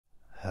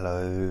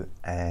Hello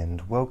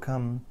and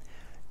welcome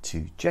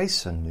to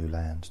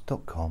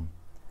jasonnewland.com.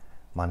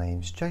 My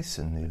name's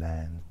Jason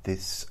Newland.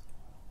 This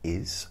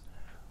is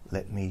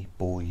Let Me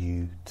Bore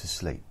You to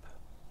Sleep.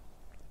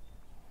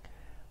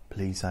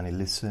 Please only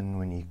listen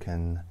when you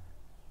can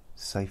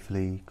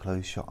safely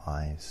close your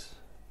eyes.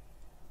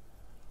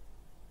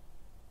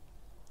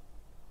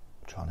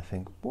 I'm trying to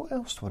think, what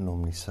else do I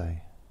normally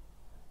say?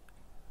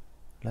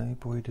 Let me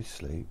bore you to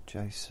sleep,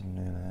 Jason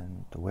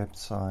Newland, the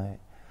website.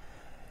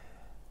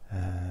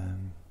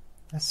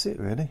 That's it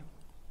really.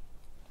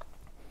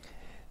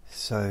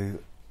 So,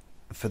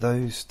 for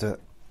those that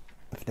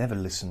have never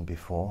listened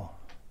before,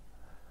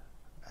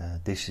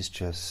 this is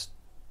just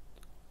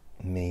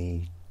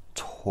me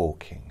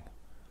talking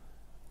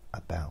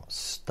about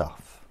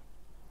stuff.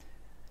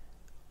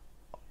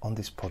 On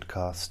this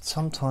podcast,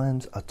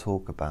 sometimes I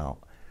talk about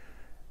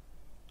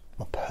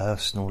my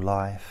personal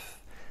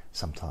life,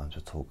 sometimes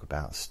I talk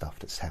about stuff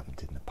that's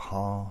happened in the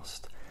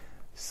past,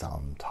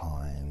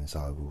 sometimes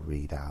I will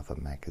read out of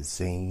a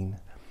magazine,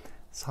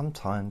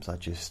 sometimes I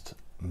just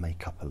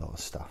make up a lot of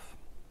stuff.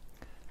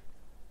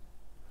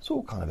 It's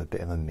all kind of a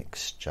bit of a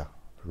mixture,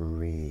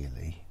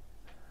 really.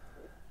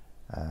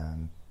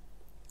 I'm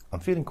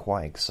feeling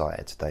quite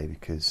excited today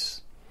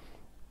because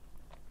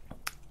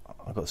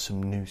I got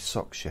some new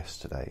socks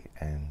yesterday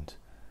and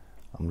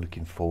I'm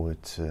looking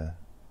forward to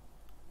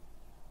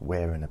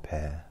wearing a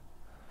pair.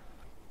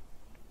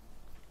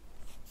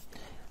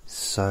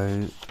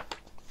 So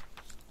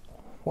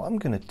what I'm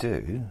going to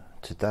do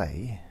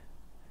today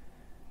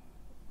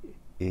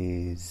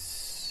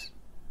is,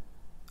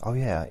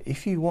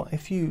 if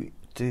you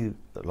do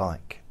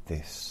like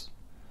this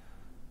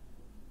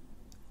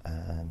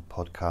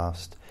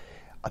podcast,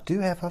 I do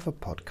have other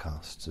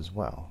podcasts as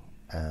well,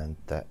 and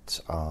that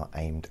are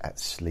aimed at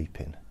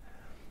sleeping.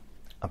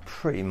 I'm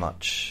pretty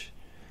much,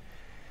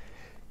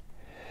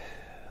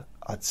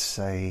 I'd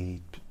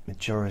say,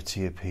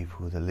 majority of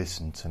people that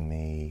listen to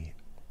me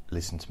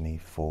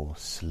for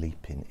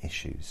sleeping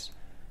issues,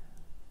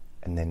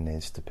 and then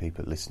there's the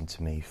people that listen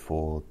to me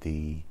for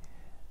the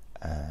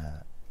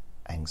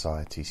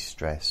anxiety,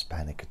 stress,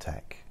 panic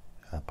attack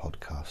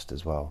podcast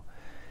as well.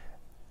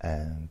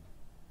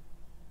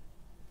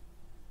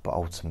 But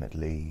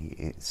ultimately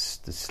it's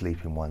the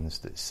sleeping ones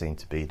that seem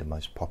to be the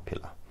most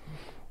popular.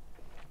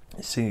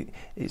 See,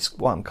 it's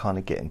what I'm kind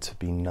of getting to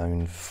be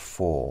known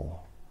for.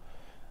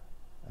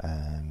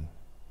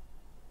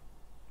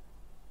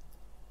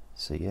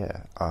 So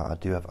yeah, I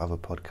do have other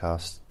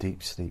podcasts: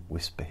 Deep Sleep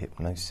Whisper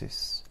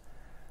Hypnosis,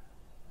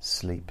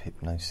 Sleep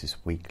Hypnosis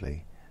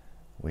Weekly,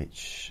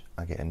 which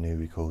I get a new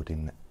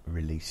recording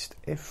released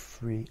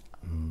every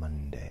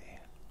Monday.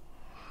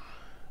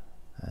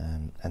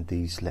 And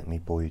these let me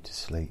bore you to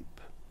sleep.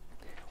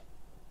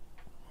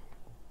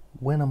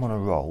 When I'm on a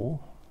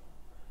roll,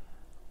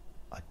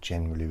 I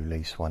generally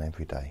release one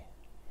every day.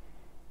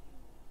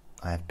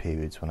 I have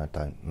periods when I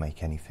don't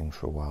make anything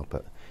for a while,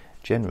 but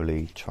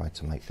generally try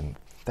to make them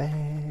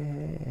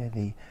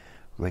fairly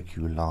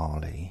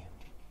regularly.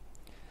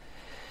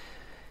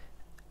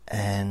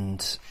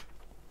 And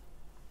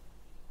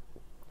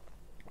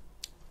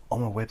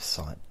on my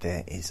website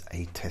there is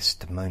a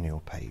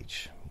testimonial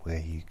page where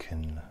you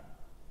can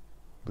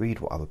read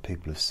what other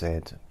people have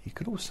said. You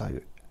could also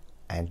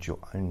add your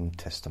own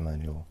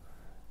testimonial,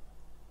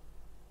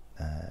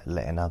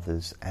 letting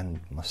others, and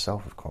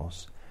myself of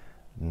course,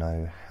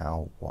 know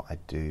how what I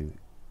do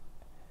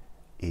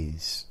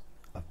is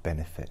of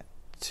benefit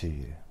to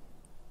you.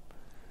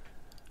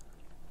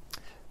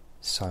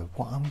 So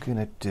what I'm going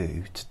to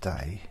do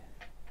today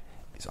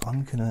is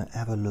I'm going to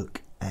have a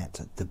look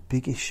at The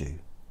Big Issue,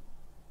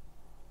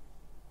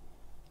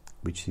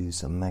 which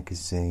is a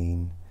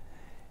magazine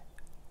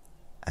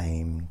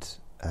aimed,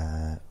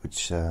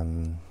 it's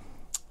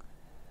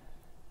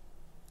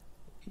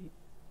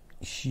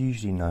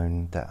usually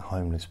known that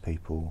homeless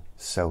people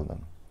sell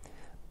them,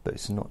 but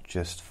it's not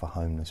just for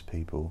homeless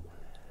people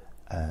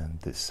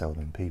that sell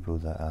them. People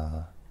that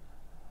are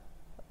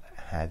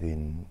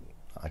having,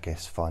 I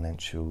guess,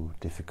 financial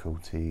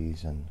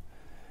difficulties, and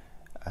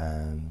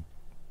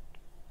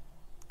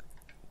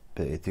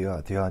but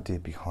the idea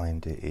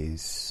behind it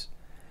is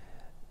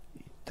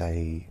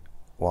I've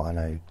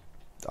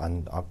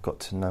got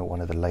to know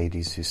one of the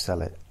ladies who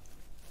sell it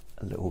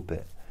a little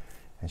bit,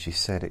 and she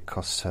said it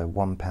costs her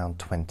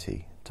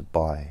 £1.20 to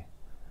buy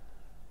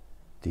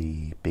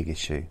The Big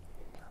Issue,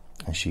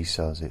 and she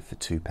sells it for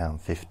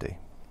 £2.50.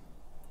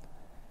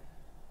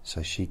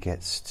 So she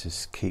gets to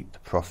keep the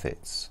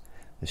profits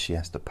that she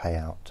has to pay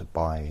out to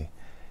buy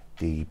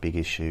The Big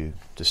Issue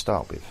to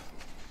start with.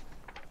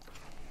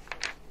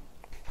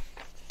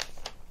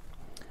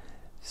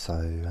 So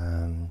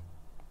I'm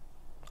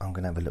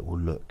going to have a little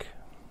look.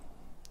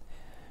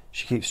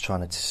 She keeps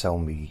trying to sell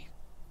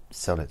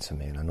it to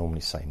me, and I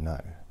normally say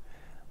no,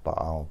 but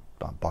I'll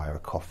buy her a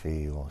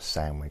coffee or a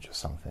sandwich or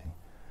something,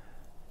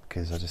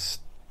 because I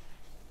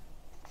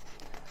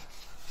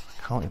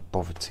can't be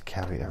bothered to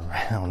carry it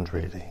around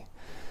really.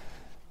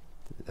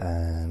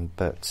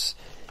 But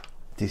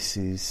this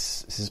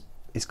is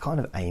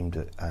kind of aimed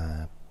at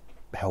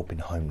helping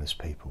homeless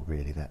people,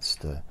 really. That's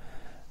the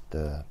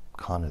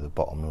kind of the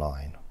bottom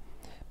line.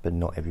 But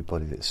not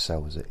everybody that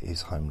sells it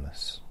is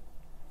homeless.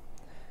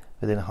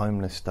 But then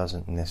homeless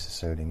doesn't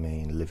necessarily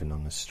mean living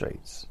on the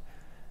streets.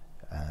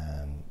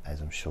 As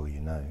I'm sure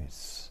you know,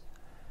 it's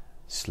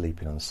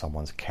sleeping on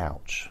someone's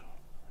couch.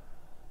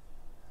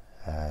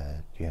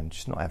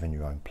 Just not having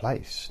your own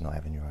place, not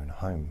having your own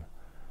home.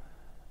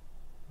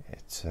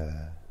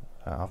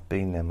 I've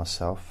been there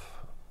myself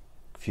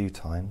a few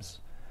times.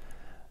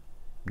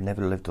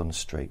 Never lived on the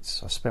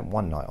streets. I spent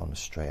one night on the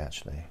street,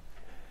 actually,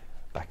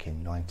 back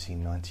in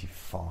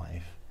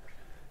 1995.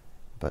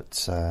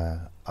 But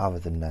other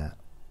than that,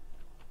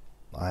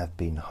 I have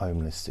been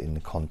homeless in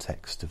the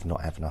context of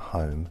not having a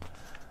home,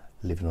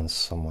 sleeping on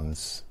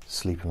someone's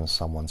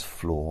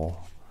floor,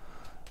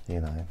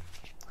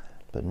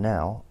 But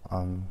now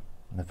I'm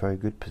in a very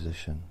good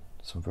position,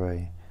 so I'm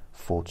very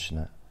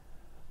fortunate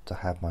to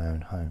have my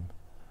own home.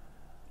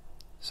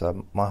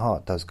 So my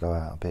heart does go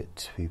out a bit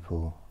to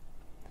people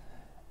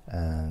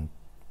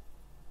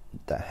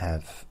that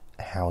have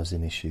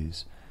housing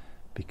issues,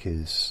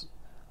 because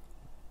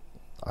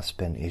I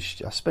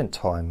spent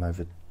time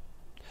over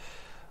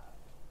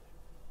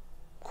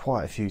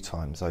quite a few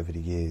times over the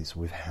years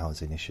with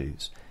housing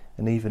issues,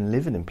 and even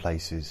living in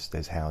places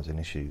there's housing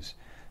issues.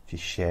 If you're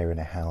sharing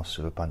a house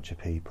with a bunch of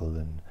people,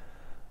 and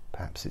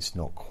perhaps it's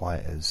not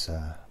quite as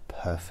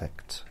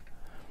perfect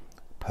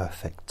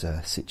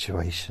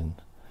situation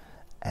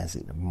as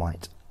it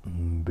might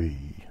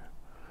be.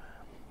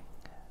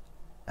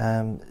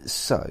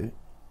 So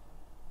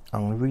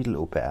I'm going to read a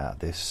little bit out of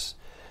this.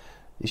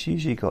 It's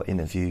usually got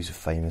interviews with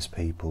famous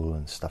people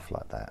and stuff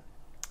like that,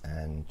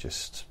 and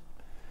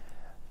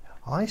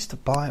I used to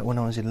buy it when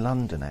I was in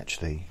London,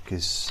 actually,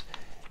 because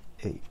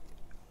it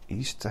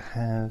used to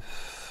have,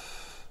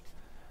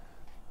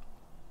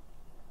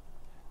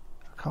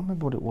 I can't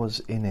remember what it was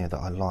in here that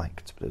I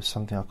liked, but it was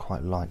something I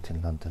quite liked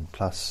in London.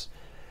 Plus,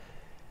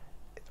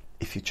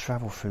 if you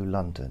travel through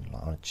London,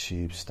 like on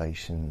tube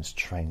stations,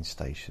 train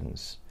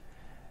stations,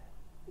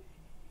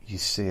 you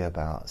see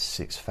about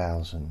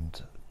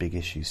 6,000 big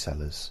issue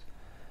sellers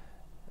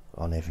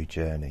on every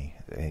journey.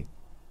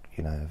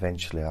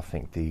 Eventually I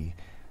think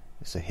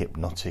it's a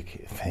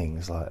hypnotic thing.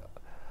 It's like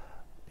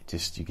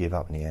you give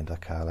up in the end.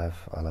 Okay, I'll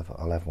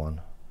have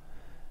one,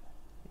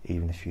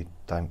 even if you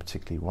don't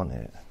particularly want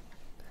it.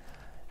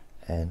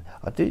 And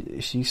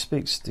she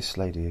speaks, this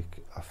lady,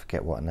 I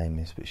forget what her name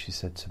is, but she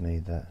said to me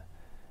that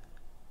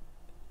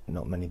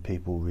not many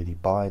people really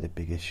buy the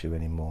big issue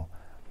anymore.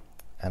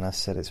 And I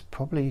said, it's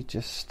probably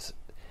it's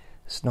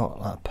not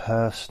like a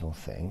personal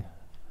thing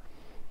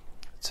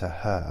to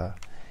her.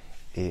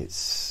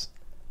 It's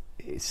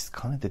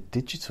kind of the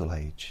digital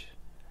age.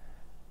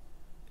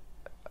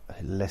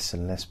 Less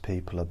and less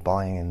people are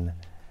buying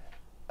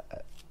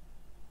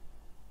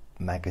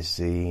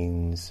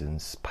magazines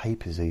and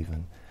papers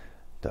even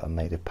that are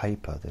made of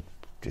paper. They'd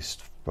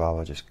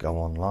rather go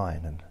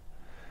online and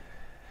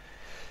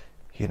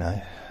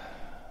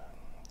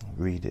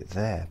read it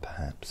there,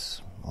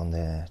 perhaps on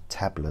their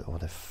tablet or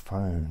their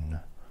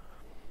phone.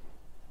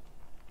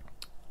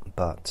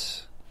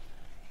 But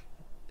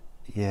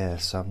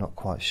so I'm not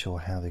quite sure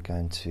how they're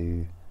going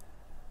to.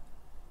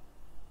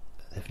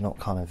 They've not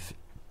kind of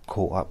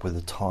caught up with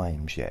the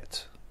times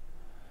yet.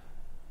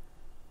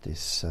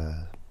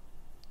 The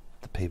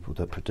people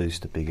that produce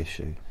the big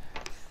issue.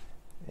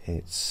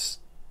 There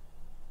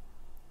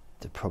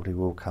probably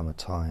will come a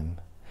time,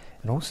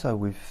 and also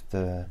with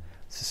the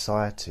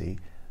society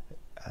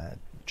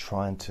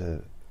trying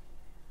to,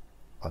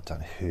 I don't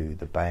know who,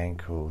 the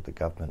bank or the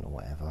government or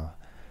whatever,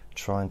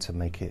 trying to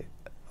make it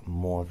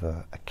more of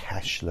a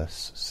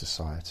cashless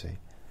society,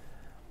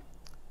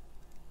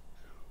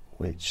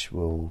 which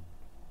will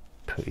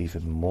put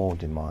even more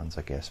demands,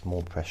 I guess,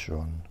 more pressure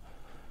on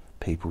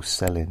people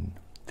selling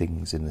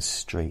things in the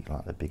street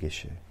like the big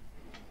issue.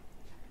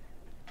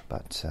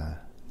 But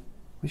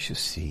we shall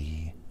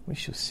see.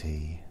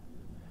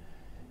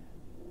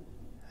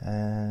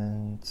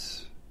 And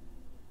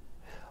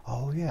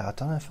I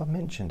don't know if I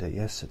mentioned it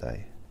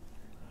yesterday.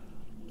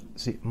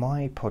 See,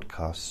 my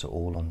podcasts are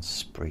all on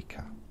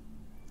Spreaker.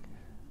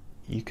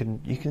 You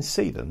can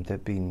see them.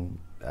 They've been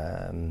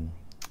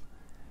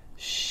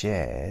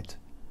shared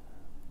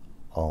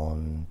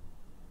on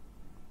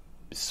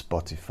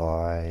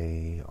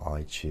Spotify,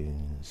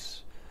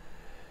 iTunes,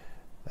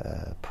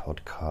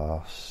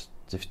 podcasts,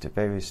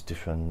 various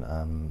different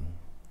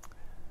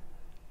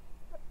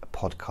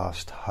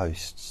podcast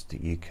hosts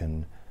that you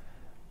can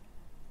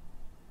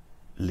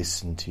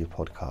listen to your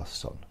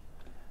podcasts on.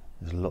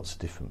 There's lots of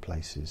different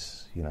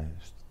places,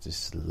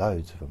 just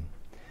loads of them.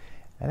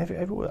 And I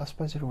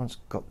suppose everyone's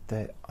got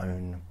their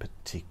own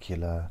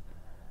particular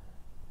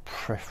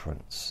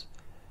preference.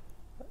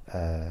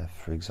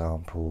 For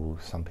example,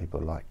 some people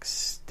like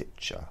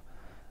Stitcher,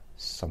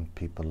 some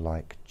people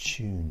like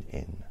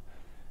TuneIn,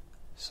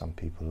 some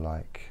people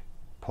like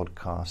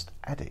Podcast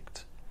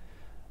Addict,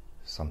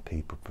 some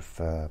people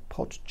prefer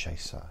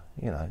Podchaser.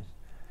 I'm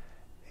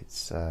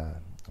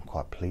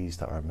quite pleased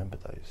that I remember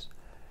those.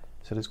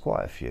 So there's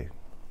quite a few.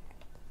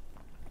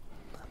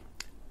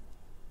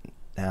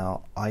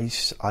 Now, I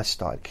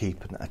started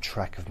keeping a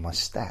track of my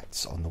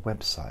stats on the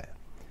website.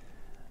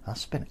 I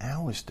spent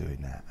hours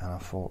doing that, and I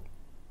thought,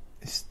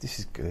 this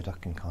is good. I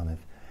can kind of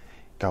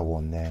go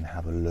on there and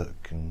have a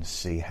look and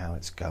see how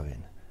it's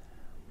going.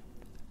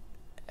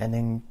 And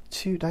then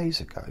 2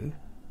 days ago,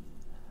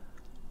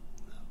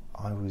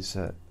 I was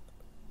at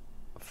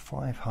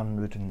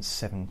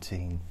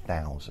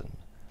 517,000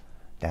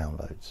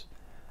 downloads.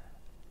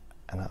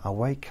 And I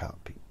wake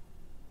up,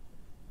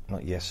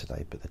 not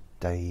yesterday, but the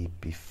day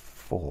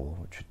before,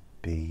 which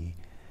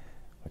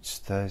is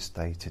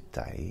Thursday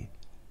today.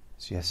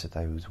 So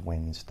yesterday was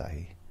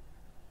Wednesday,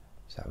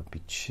 so that would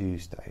be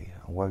Tuesday.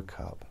 I woke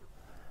up,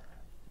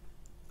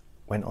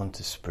 went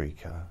onto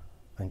Spreaker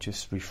and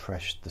just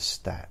refreshed the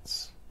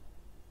stats,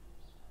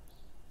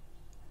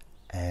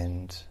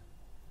 and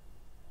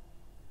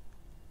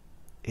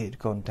it had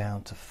gone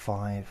down to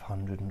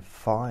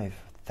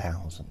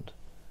 505,000.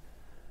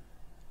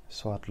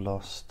 So I'd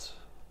lost,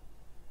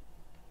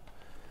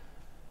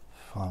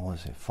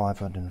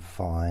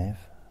 505,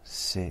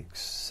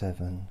 6,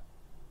 7,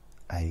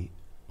 8,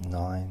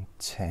 9,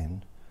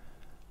 10,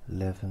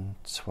 11,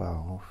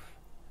 12,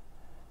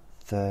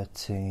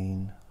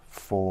 13,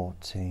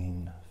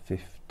 14,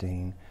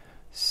 15,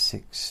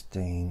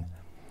 16,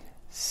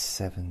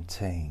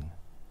 17.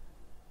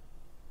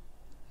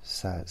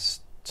 So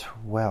it's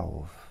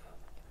 12.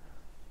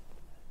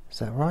 Is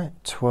that right?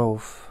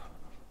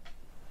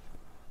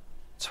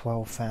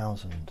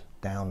 12,000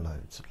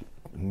 downloads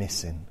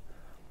missing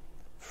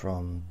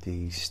from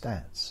the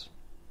stats.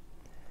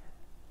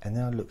 And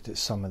then I looked at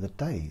some of the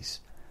days,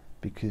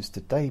 because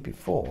the day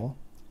before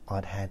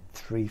I'd had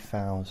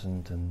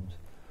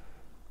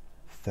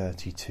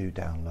 3,032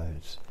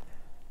 downloads,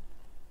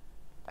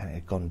 and it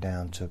had gone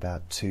down to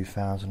about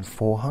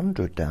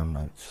 2,400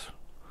 downloads.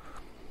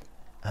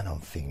 And I'm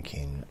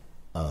thinking,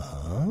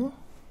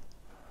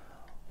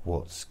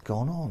 what's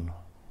gone on?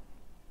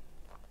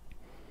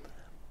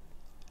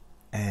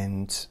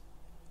 And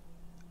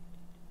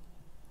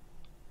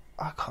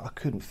I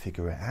couldn't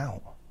figure it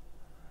out.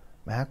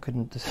 How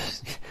couldn't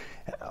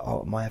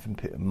am I having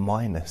put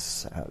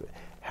minus?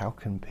 How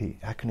can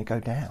it go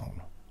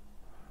down?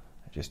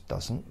 It just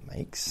doesn't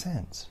make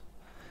sense.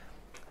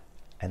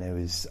 And there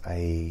was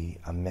a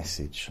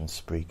message from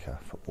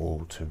Spreaker for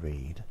all to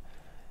read,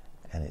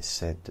 and it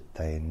said that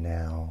they are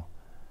now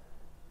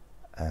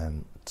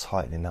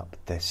tightening up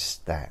their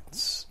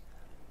stats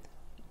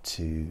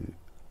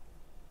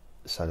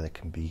so they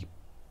can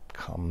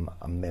become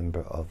a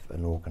member of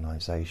an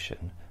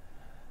organisation,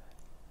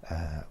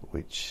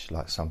 which,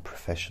 like some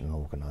professional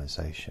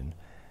organisation,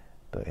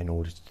 but in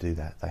order to do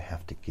that they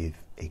have to give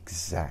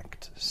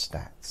exact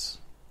stats.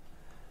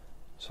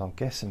 So I'm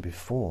guessing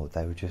before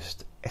they were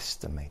just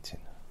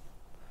estimating.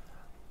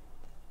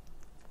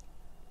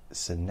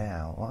 So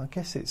now, well, I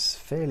guess it's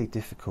fairly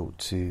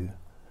difficult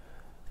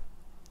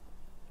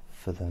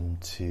for them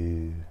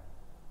to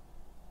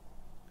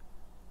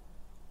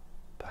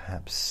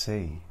perhaps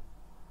see,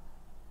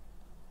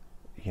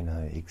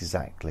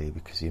 exactly,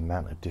 because the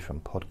amount of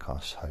different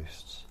podcast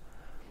hosts.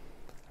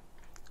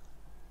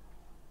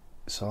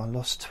 So I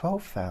lost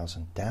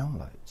 12,000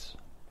 downloads,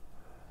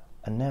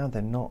 and now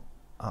they're not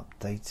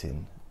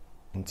updating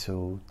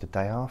until the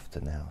day after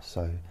now,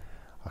 so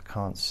I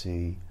can't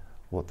see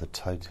what the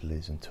total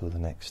is until the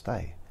next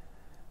day.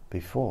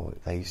 Before,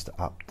 they used to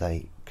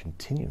update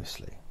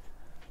continuously.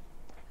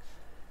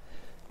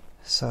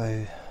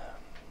 So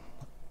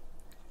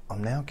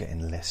I'm now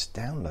getting less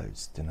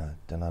downloads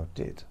than I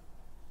did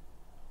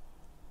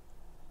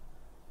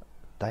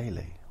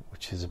daily,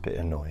 which is a bit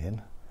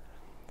annoying.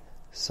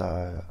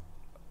 So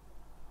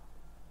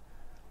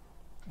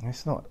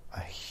it's not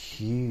a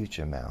huge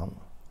amount,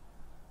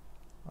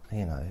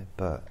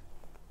 but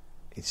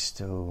it's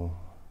still,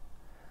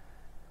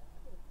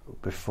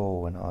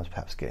 before, when I was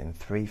perhaps getting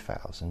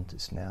 3,000,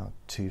 it's now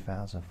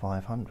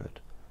 2,500.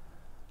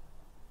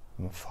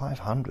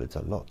 500's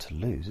a lot to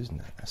lose,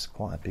 isn't it? That's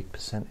quite a big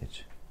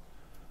percentage.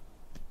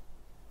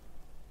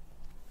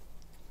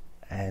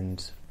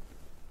 And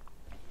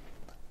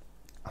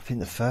I think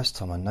the first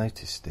time I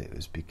noticed it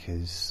was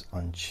because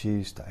on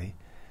Tuesday,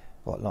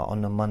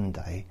 on a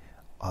Monday,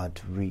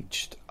 I'd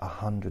reached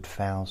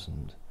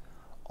 100,000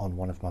 on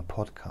one of my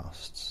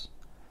podcasts,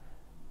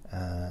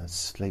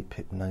 sleep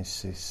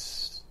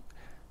hypnosis,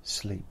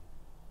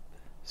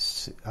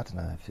 I don't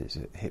know if it's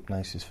a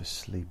hypnosis for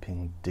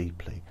sleeping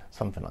deeply,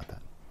 something like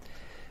that,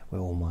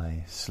 where all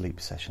my sleep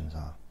sessions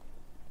are.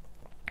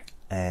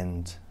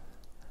 And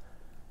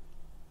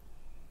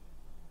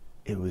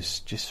it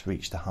was just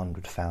reached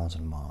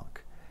 100,000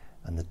 mark,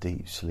 and the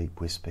Deep Sleep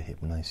Whisper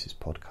Hypnosis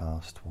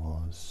podcast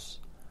was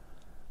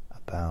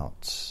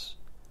about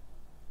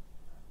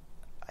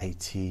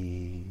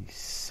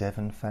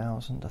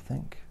 87,000, I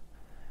think,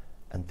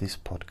 and this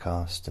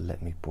podcast, To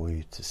Let Me Bore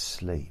You to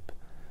Sleep,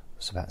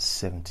 was about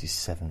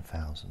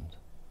 77,000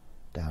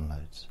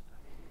 downloads.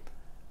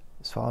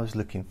 So I was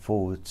looking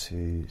forward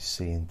to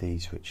seeing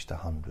these reached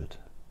 100.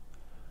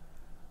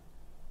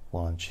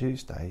 Well, on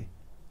Tuesday,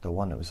 the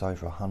one that was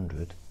over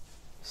 100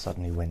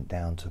 suddenly went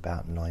down to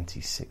about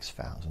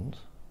 96,000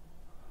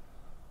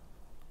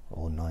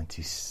 or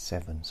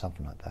 97,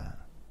 something like that.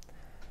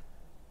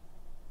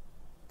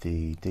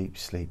 The deep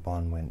sleep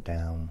one went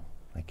down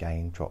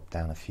again, dropped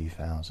down a few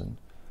thousand,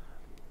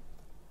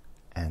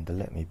 and the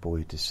Let Me Bore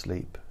You to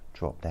Sleep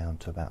dropped down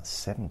to about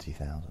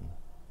 70,000.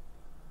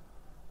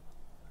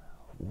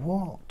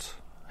 What?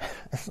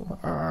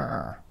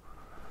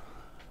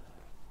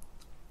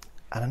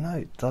 And I know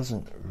it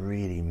doesn't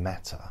really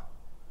matter,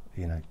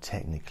 you know,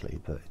 technically,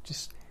 but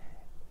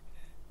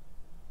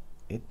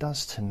it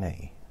does to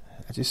me.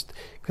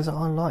 Because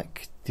I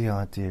like the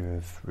idea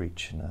of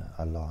reaching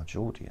a large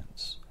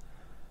audience,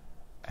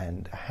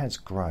 and it has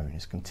grown,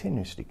 it's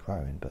continuously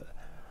growing, but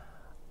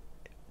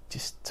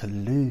just to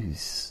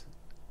lose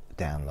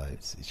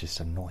downloads is just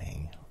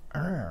annoying.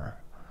 I'm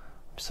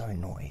so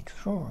annoyed,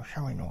 so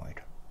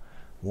annoyed,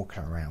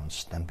 walking around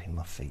stamping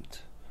my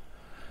feet.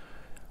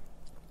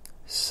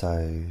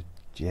 So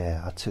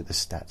yeah, I took the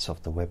stats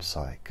off the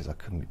website because I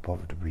couldn't be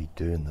bothered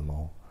redoing them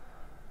all,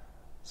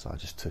 so I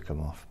just took them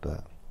off.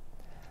 But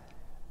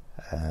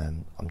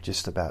I'm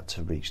just about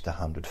to reach the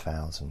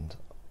 100,000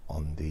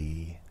 on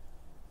the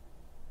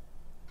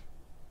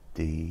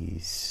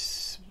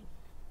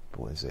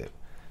what is it,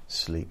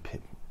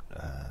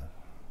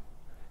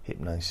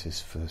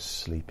 hypnosis for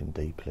sleeping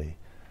deeply.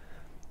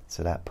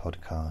 So that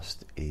podcast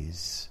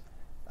is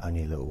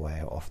only a little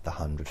way off the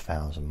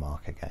 100,000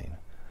 mark again,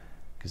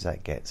 because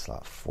that gets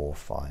like 400,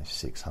 500,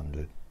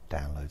 600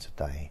 downloads a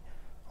day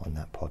on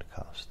that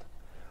podcast.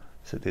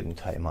 So it didn't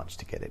take much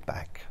to get it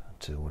back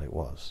to what it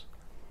was.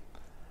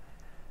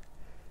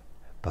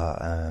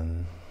 But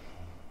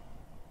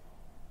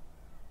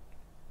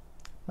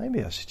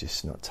maybe I should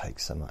just not take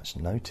so much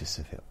notice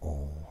of it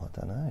all. I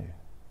don't know.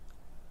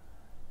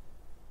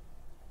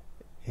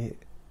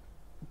 It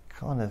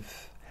kind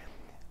of,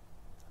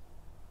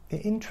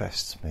 it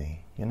interests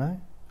me, you know?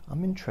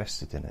 I'm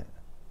interested in it.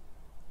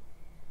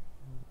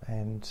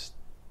 And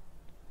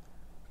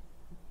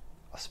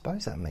I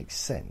suppose that makes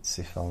sense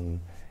if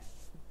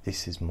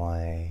this is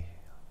my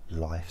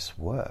life's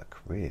work,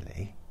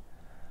 really.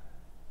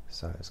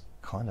 So it's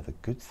kind of a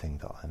good thing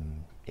that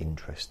I'm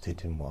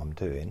interested in what I'm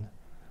doing.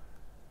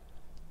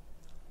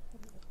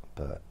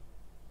 But it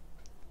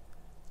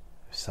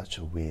was such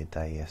a weird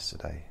day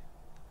yesterday,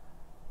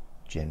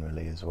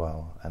 generally as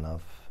well, and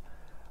I've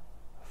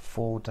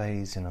 4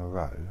 days in a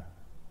row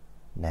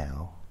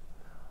now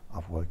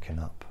I've woken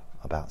up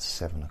about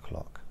 7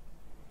 o'clock.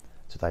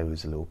 Today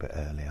was a little bit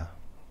earlier.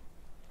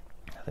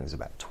 I think it was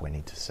about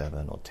 20 to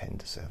 7 or 10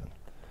 to 7.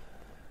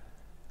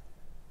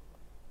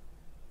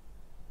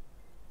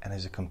 And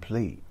there's a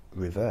complete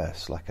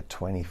reverse, like a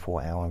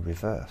 24-hour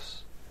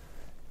reverse.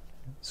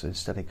 So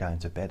instead of going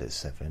to bed at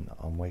 7,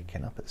 I'm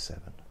waking up at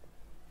 7.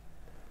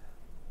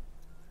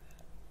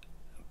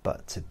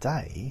 But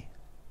today,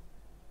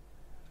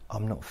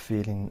 I'm not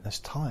feeling as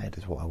tired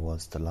as what I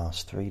was the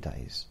last 3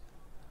 days,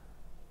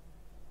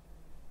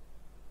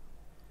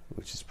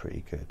 which is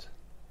pretty good.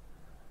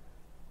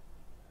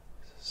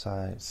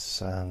 So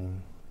it's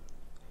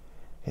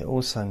it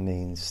also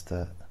means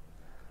that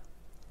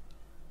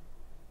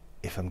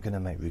if I'm going to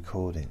make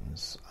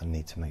recordings, I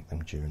need to make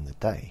them during the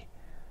day,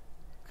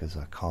 because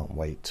I can't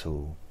wait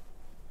till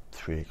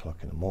 3 o'clock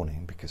in the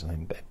morning because I'm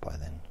in bed by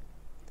then.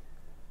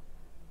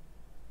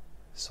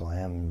 So I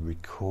am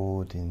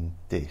recording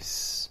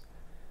this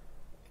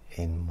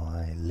in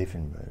my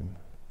living room,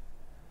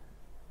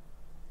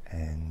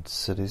 and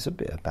so there's a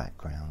bit of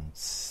background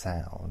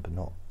sound, but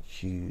not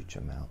huge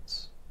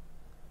amounts.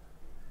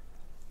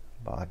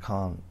 But I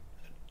can't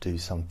do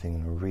something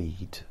and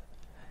read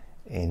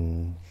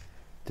in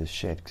the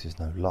shed because there's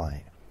no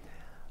light.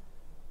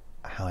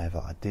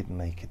 However, I did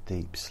make a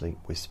deep sleep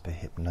whisper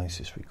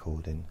hypnosis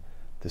recording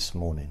this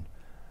morning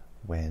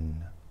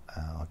when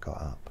I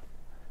got up,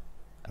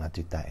 and I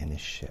did that in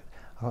this shed.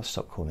 I've got to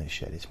stop calling it a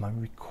shed. It's my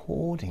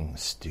recording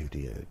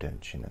studio,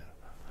 don't you know?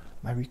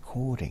 My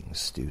recording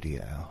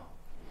studio.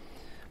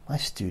 My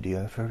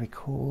studio for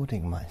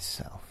recording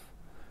myself.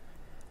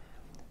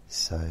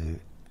 So,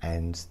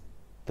 and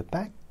the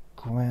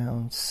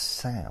background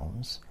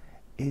sounds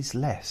is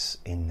less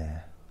in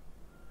there,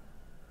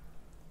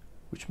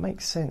 which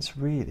makes sense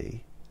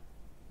really,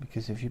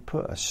 because if you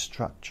put a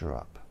structure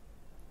up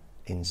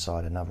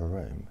inside another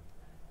room,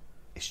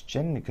 it's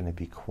generally going to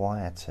be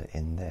quieter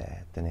in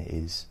there than it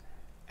is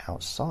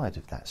outside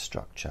of that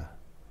structure,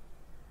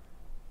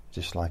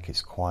 just like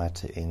it's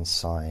quieter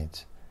inside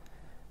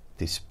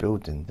this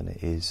building than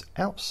it is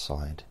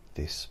outside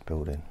this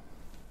building,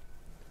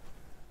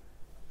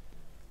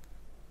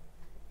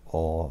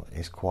 or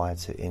it's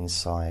quieter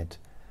inside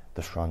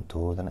the front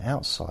door than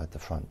outside the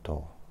front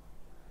door.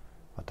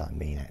 I don't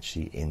mean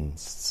actually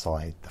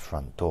inside the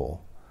front door,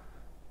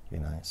 you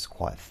know, it's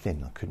quite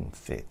thin, I couldn't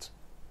fit.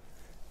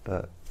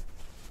 But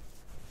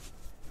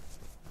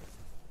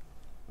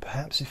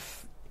perhaps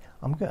if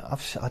I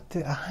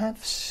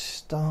have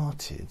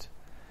started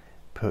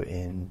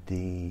putting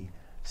the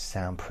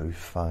soundproof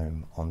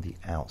foam on the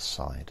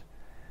outside,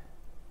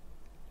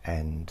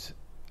 and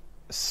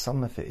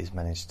some of it is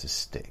managed to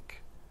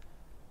stick,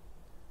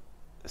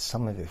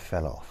 some of it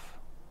fell off.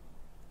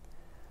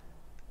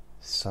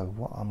 So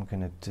what I'm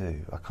going to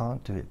do, I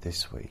can't do it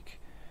this week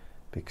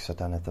because I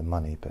don't have the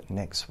money, but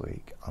next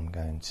week I'm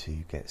going to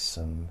get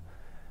some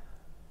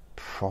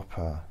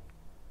proper,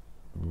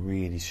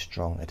 really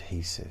strong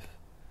adhesive,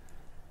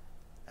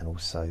 and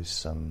also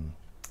some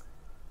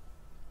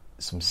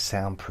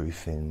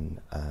soundproofing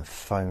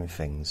foam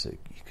things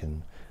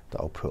that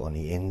I'll put on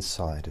the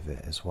inside of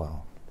it as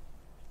well.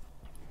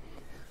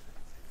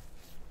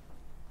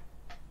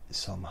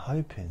 So I'm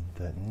hoping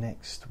that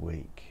next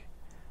week,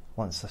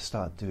 once I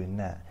start doing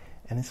that,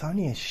 and it's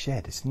only a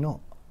shed, it's not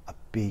a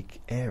big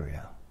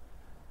area,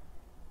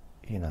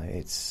 you know,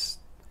 it's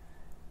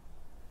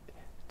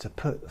to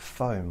put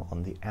foam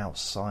on the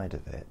outside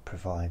of it,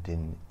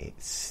 providing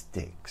it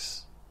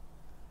sticks,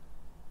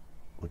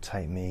 will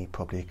take me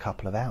probably a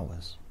couple of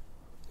hours,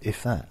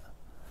 if that,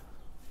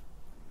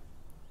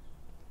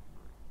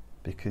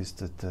 because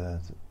the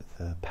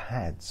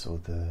pads, or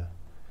the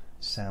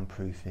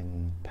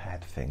soundproofing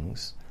pad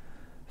things,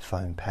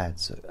 foam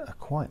pads, are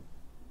quite,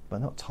 but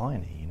not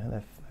tiny, you know,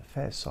 they're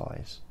fair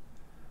size.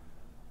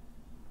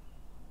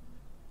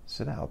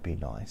 So that would be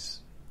nice,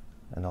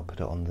 and I'll put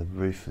it on the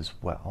roof as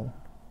well,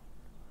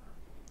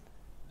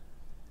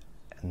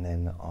 and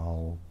then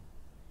I'll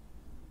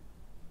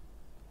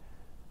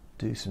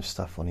do some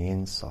stuff on the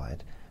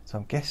inside. So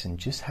I'm guessing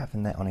just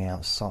having that on the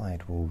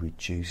outside will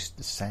reduce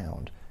the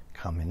sound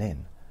coming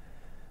in,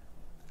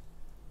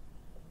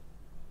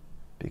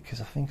 because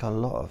I think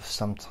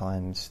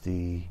sometimes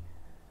the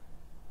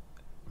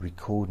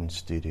recording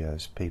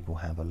studios, people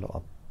have a lot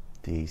of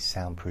the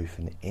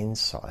soundproofing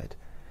inside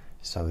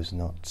so as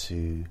not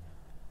to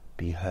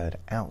be heard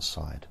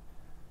outside.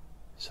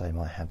 So they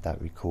might have that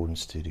recording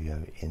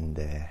studio in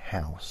their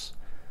house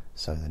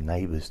so the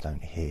neighbours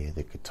don't hear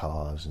the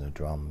guitars and the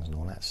drums and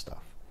all that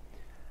stuff.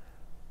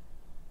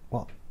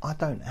 Well, I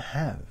don't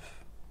have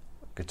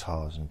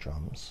guitars and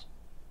drums,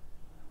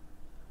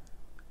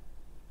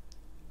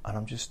 and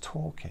I'm just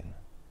talking.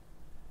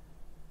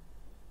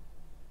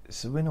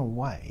 So in a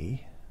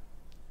way,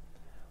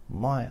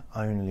 my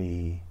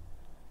only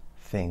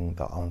thing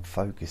that I'm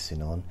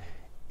focusing on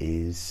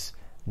is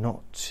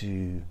not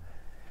to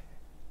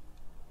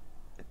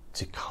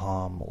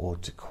calm or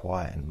to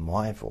quieten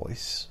my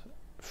voice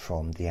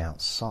from the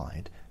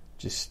outside,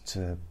 just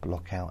to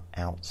block out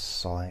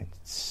outside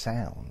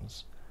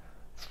sounds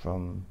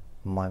from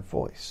my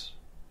voice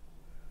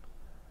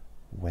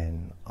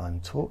when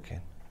I'm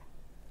talking.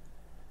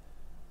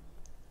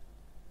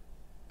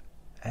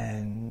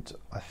 And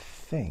I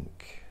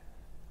think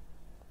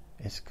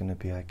it's going to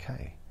be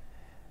okay.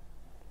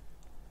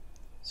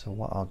 So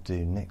what I'll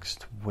do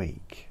next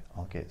week,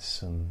 I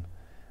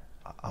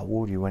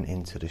already went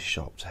into the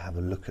shop to have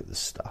a look at the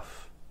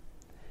stuff,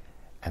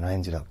 and I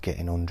ended up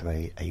getting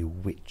Andre a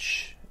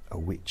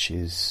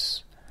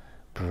witch's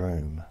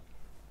broom,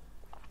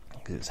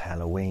 because it's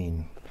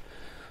Halloween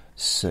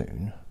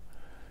soon.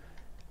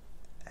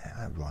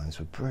 That rhymes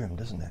with broom,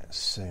 doesn't it?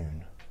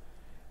 Soon.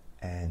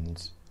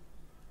 And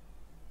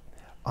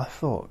I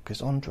thought,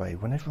 because Andre,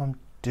 whenever I'm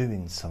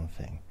doing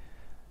something,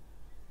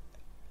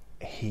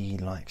 he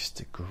likes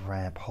to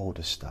grab hold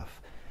of stuff.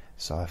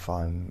 So if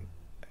I'm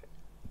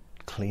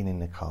cleaning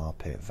the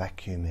carpet,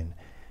 vacuuming,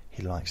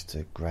 he likes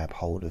to grab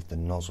hold of the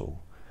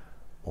nozzle.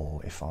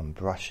 Or if I'm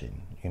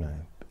brushing, you know,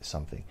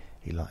 something,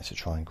 he likes to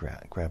try and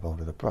grab hold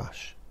of the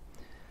brush.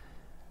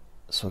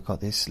 So I've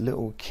got this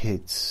little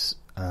kid's,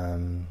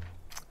 it's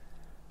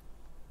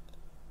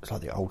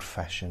like the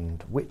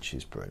old-fashioned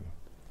witch's broom.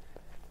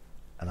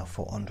 And I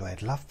thought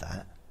Andre'd love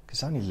that, because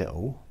it's only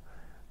little,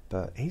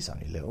 but he's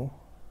only little.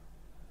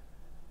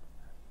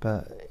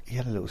 But he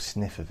had a little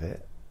sniff of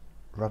it,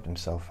 rubbed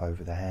himself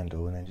over the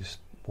handle, and then just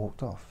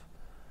walked off.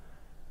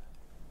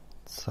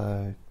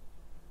 So,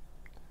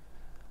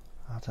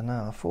 I don't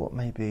know, I thought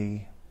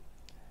maybe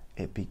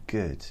it'd be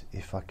good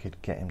if I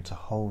could get him to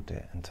hold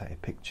it and take a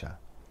picture.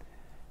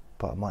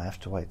 But I might have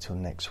to wait till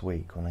next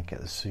week when I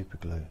get the super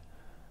glue.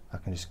 I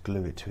can just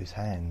glue it to his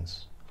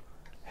hands.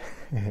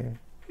 Not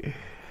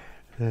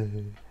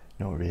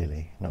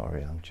really,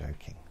 I'm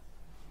joking.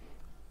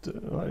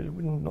 I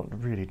would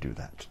not really do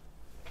that.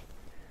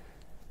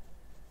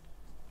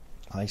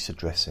 I used to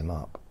dress him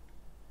up.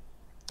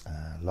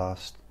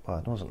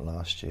 It wasn't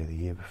last year, the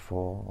year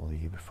before, or the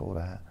year before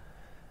that.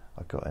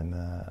 I got him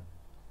a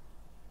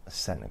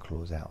Santa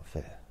Claus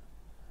outfit,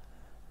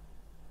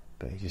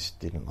 but he just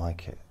didn't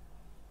like it.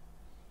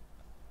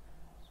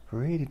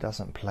 Really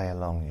doesn't play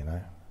along, you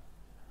know.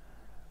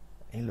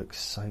 He looks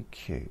so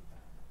cute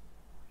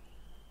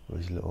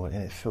with his little, and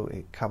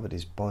it covered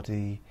his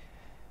body.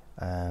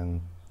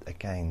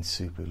 Again,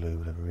 super glue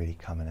would have really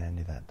come in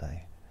handy that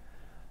day.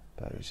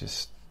 But it was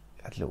just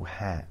a little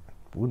hat.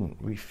 Wouldn't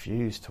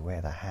refuse to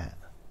wear the hat.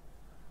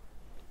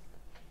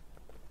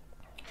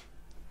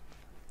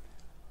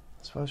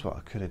 I suppose what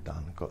I could have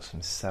done, got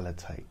some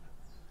sellotape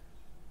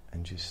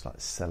and just like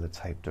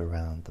sellotaped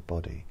around the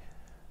body,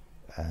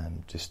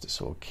 just to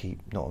sort of keep,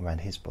 not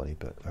around his body,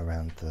 but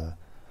around the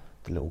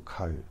little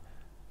coat,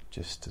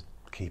 just to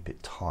keep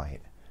it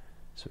tight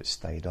so it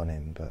stayed on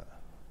him. But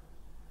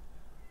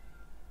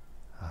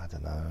I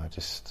don't know,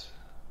 the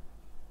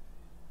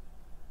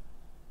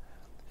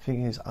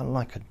thing is,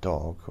 unlike a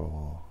dog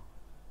or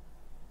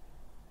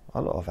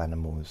a lot of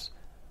animals,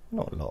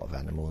 not a lot of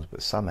animals,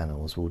 but some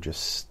animals will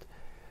just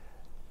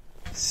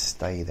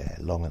stay there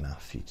long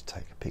enough for you to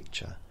take a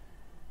picture.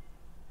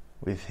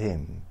 With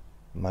him,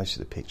 most of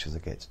the pictures I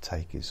get to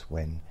take is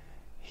when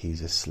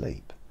he's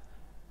asleep,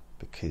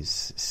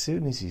 because as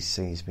soon as he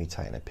sees me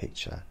taking a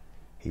picture,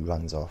 he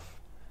runs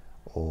off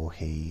or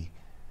he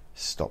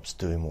stops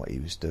doing what he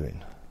was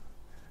doing.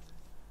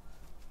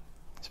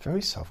 He's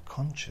very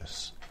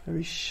self-conscious,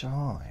 very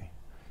shy.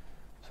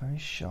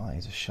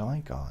 He's a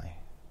shy guy.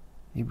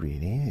 He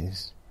really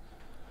is.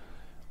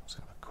 Let's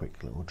have a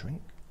quick little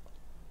drink.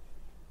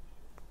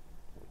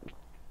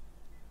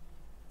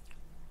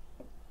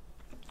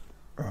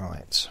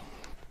 Right.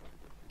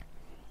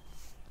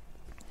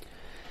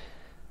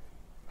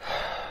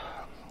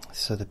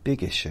 So the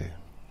big issue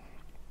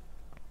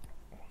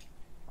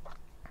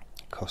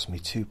cost me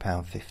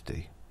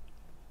 £2.50.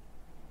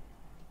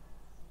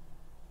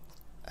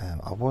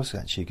 I was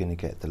actually going to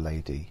get the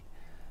lady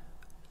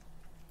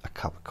a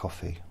cup of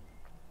coffee,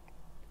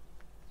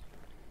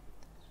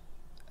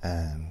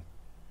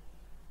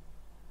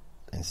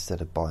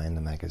 instead of buying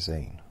the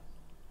magazine,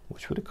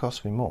 which would have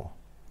cost me more.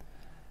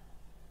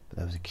 But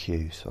there was a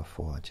queue, so I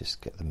thought I'd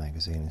just get the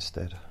magazine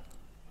instead.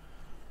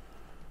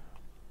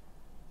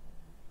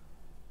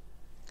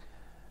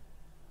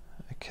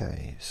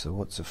 Okay, so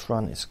what's the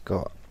front? It's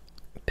got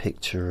a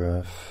picture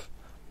of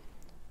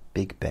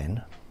Big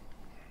Ben.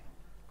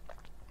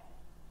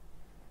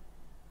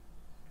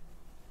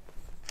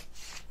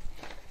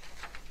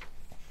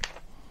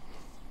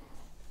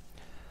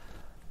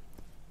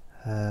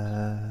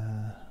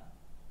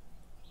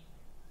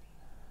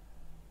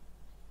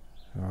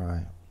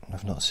 Right,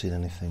 I've not seen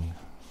anything.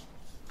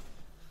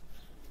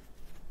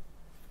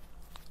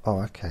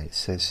 Oh, okay, it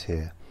says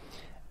here,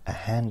 a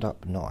hand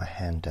up, not a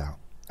handout.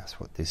 That's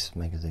what this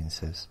magazine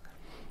says.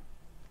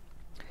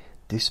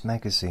 This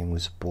magazine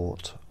was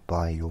bought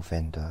by your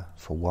vendor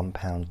for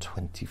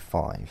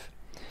 £1.25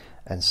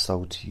 and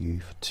sold to you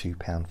for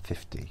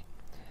 £2.50.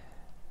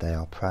 They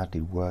are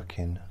proudly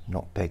working,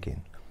 not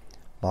begging.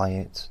 Buy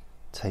it,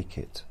 take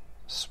it,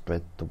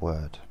 spread the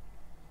word.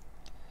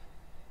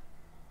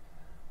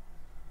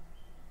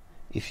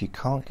 If you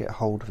can't get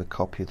hold of a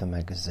copy of the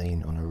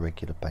magazine on a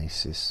regular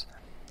basis,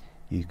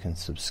 you can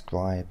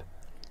subscribe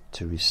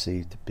to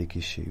receive the big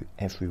issue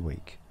every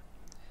week.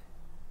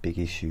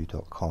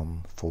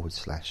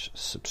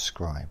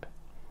 bigissue.com/subscribe.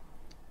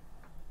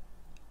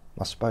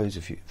 I suppose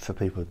for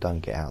people who don't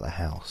get out of the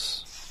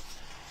house,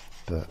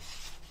 but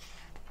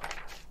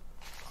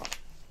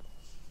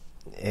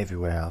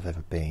everywhere I've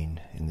ever been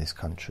in this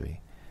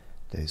country,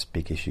 there's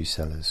big issue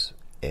sellers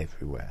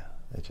everywhere.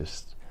 They're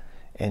just,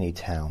 any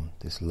town,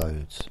 there's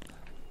loads.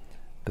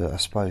 But I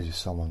suppose if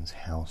someone's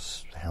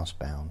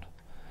housebound,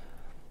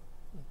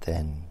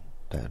 then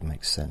that would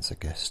make sense, I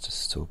guess, to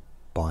still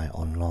buy it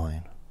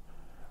online.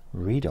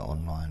 Read it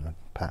online would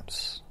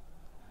perhaps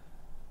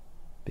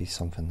be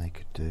something they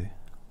could do.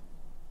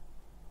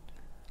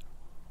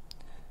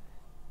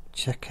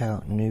 Check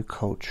out New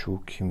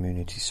Cultural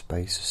Community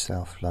Space of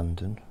South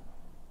London.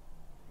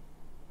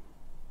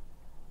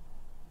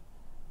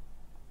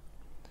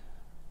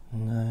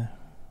 No.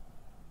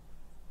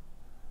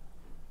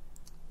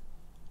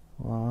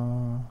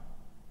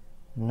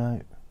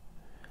 No.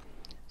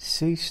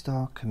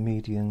 C-star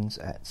comedians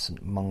at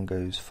St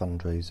Mungo's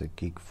fundraiser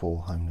gig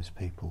for homeless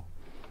people.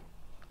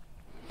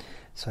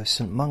 So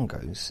St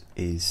Mungo's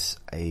is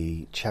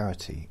a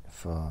charity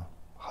for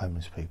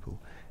homeless people,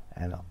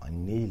 and I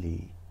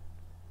nearly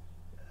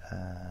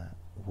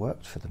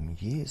worked for them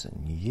years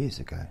and years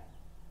ago.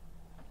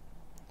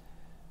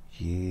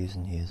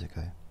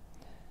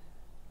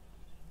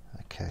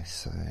 Okay,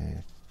 so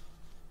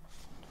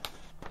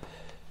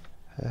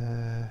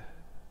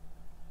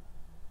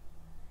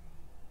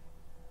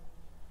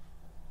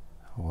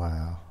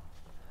wow,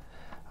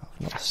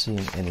 I've not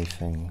seen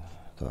anything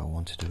that I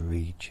wanted to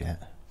read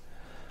yet.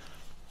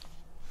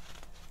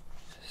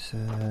 So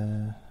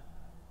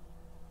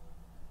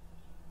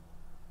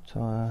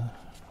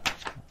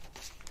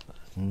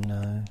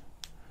no.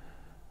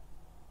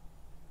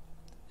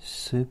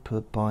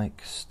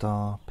 Superbike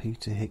star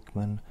Peter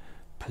Hickman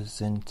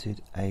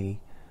presented a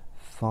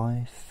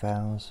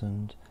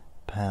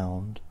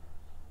 £5,000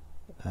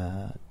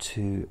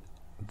 to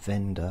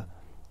vendor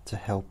to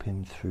help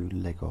him through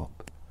leg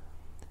op.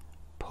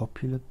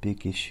 Popular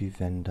big issue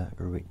vendor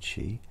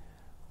Richie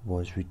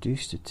was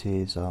reduced to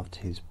tears after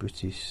his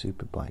British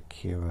superbike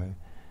hero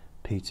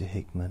Peter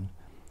Hickman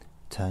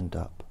turned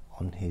up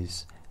on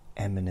his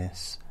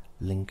M&S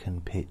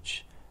Lincoln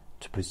pitch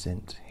to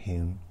present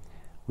him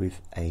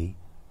with a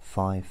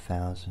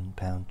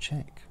 £5,000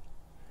 cheque.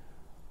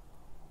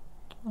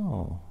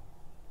 Oh.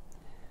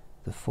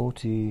 The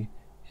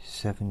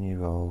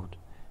 47-year-old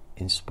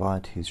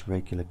inspired his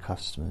regular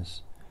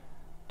customers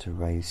to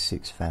raise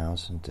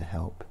 £6,000 to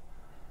help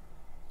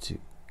to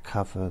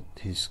cover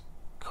his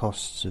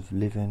costs of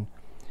living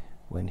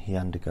when he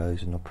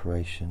undergoes an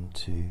operation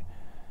to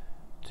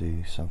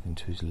do something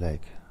to his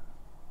leg.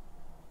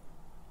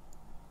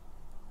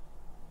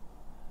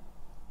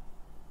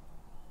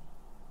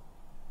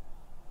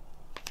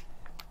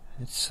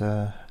 It's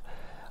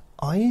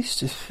I used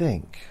to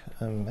think,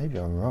 and maybe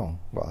I'm wrong,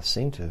 well, I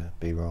seem to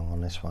be wrong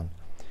on this one.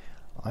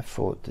 I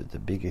thought that the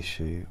big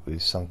issue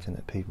was something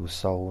that people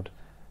sold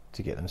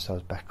to get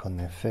themselves back on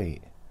their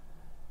feet.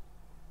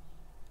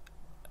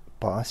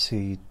 But I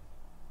see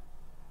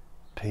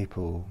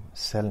people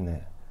selling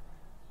it,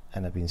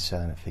 and they've been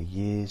selling it for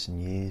years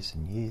and years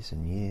and years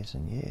and years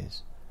and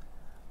years.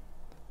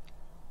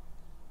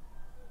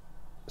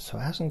 So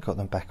it hasn't got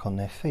them back on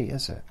their feet,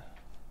 has it?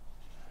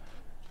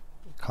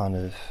 Kind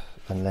of,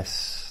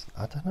 unless,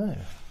 I don't know.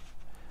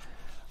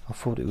 I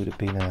thought it would have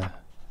been a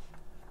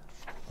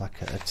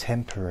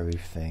temporary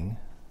thing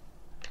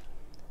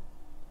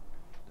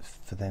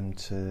for them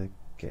to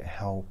get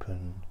help,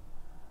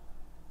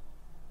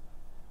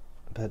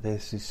 but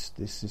there's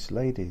this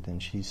lady,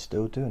 and she's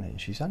still doing it, and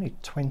she's only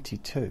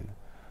 22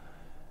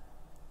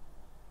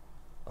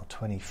 or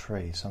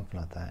 23, something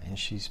like that, and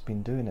she's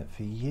been doing it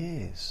for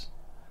years,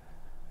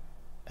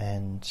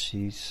 and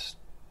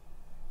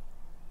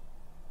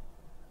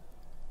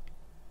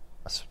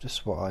that's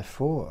just what I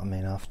thought. I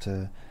mean,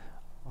 after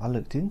I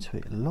looked into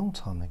it a long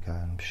time ago,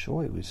 and I'm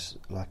sure it was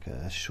like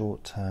a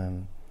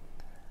short-term,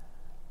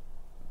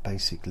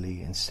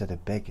 basically, instead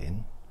of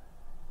begging,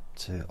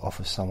 to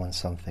offer someone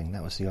something.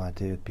 That was the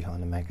idea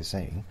behind the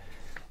magazine,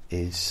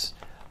 is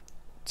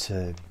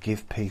to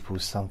give people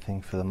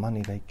something for the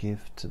money they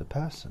give to the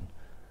person.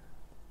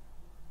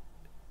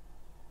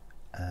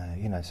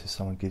 So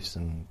someone gives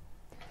them,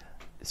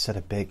 instead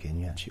of begging,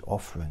 you're actually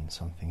offering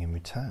something in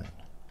return.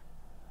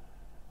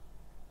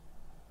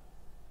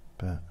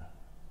 But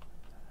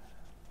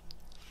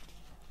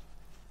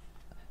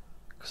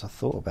because I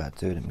thought about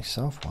doing it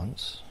myself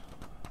once.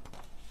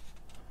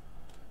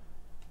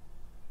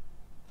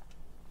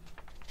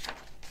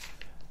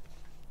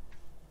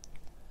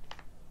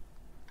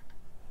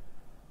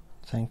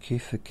 Thank you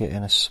for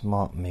getting a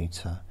smart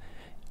meter.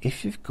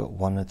 If you've got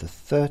one of the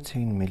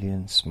 13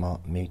 million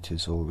smart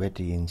meters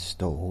already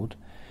installed,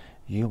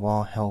 you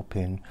are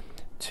helping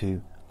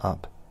to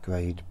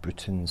upgrade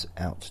Britain's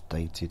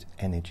outdated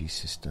energy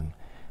system.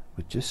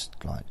 We'd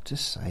just like to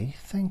say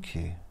thank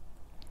you.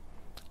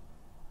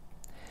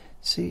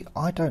 See,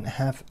 I don't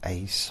have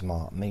a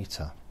smart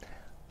meter.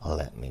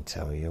 Let me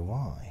tell you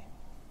why.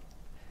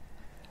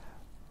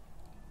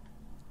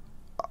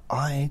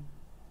 I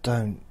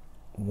don't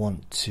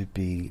want to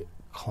be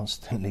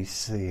constantly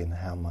seeing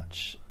how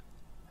much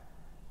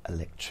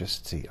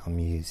electricity I'm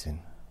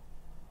using.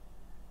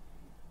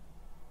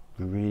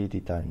 We really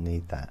don't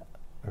need that.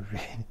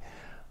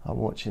 I'm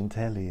watching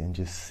telly and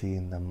just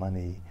seeing the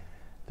money,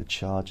 the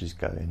charges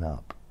going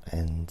up,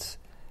 and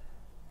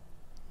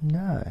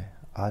no,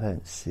 I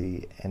don't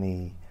see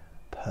any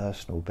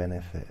personal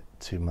benefit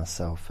to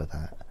myself for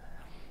that.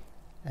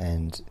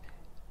 And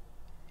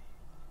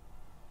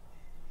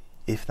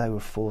if they were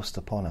forced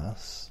upon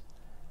us,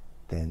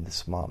 then the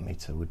smart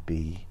meter would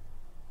be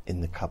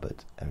in the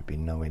cupboard and would be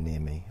nowhere near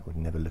me. I would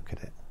never look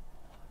at it.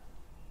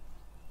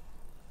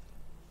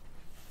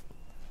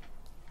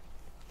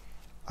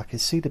 I can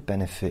see the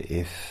benefit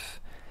if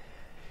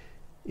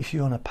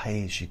you're on a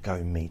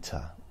pay-as-you-go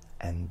meter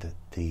and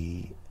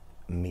the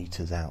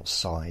meter's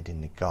outside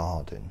in the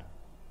garden.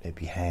 It'd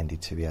be handy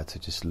to be able to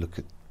just look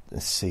at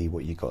and see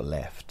what you got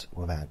left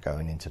without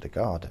going into the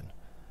garden.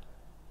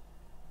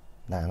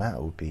 Now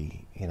that would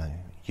be,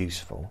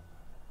 useful.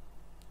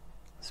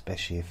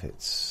 Especially if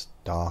it's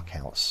dark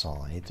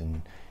outside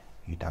and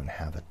you don't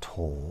have a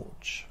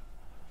torch.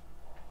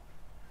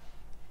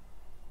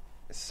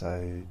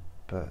 So,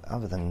 but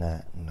other than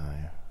that, no.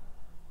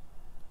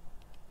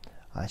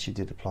 I actually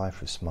did apply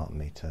for a smart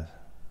meter.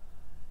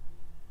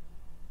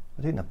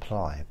 I didn't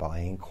apply, but I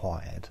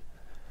inquired.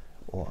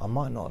 Or I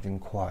might not have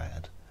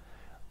inquired.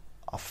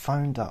 I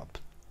phoned up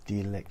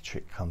the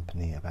electric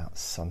company about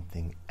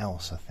something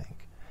else, I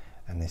think.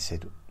 And they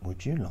said,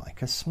 would you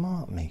like a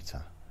smart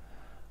meter?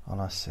 And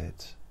I said,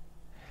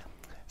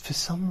 for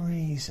some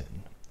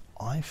reason,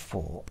 I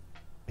thought,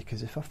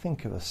 because if I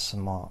think of a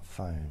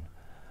smartphone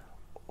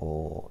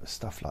or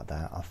stuff like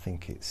that, I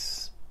think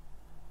it's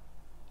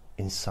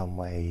in some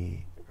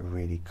way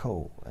really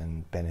cool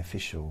and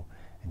beneficial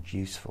and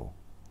useful.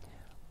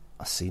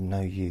 I see no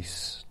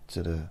use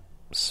to the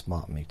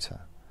smart meter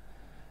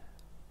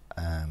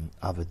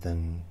other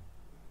than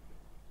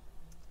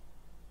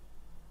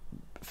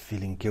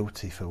feeling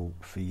guilty for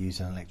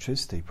using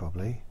electricity,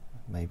 probably,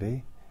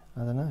 maybe.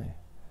 I don't know.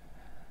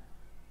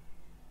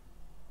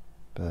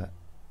 But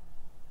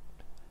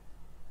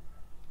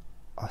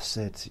I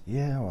said,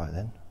 yeah, alright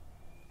then.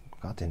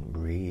 I didn't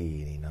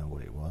really know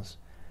what it was,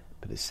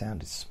 but it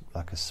sounded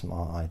like a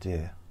smart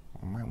idea.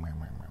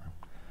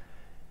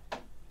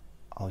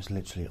 I was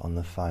literally on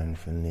the phone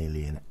for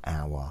nearly an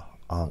hour,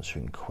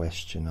 answering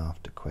question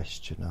after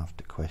question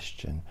after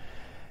question,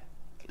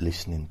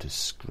 listening to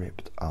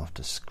script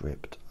after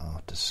script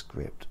after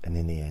script, and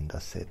in the end I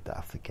said that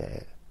I forget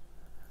it.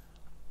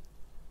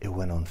 It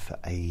went on for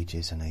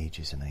ages and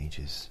ages and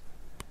ages,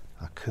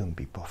 I couldn't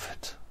be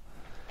bothered.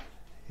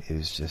 It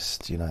was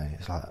just,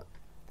 it's like,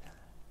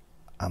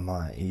 am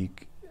I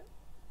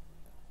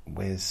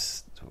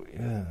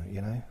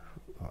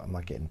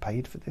getting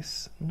paid for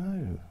this?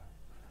 No.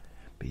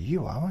 But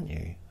you are, aren't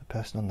you? The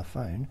person on the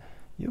phone,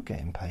 you're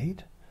getting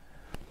paid.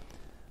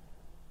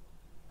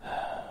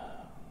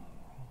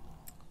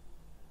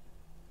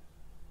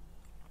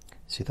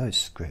 See, those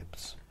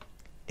scripts,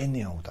 in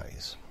the old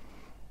days,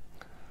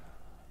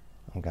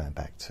 I'm going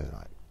back to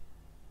like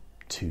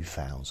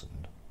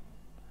 2000,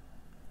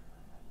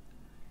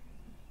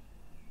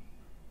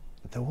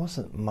 there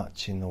wasn't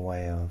much in the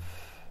way of,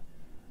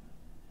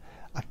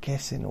 I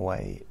guess in a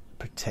way,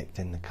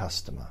 protecting the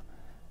customer.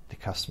 The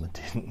customer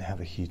didn't have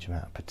a huge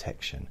amount of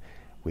protection,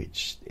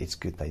 which it's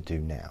good they do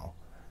now.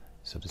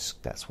 So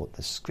that's what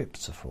the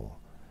scripts are for.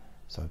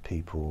 So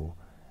people,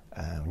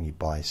 when you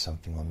buy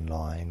something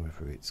online,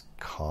 whether it's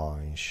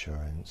car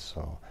insurance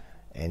or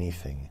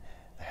anything,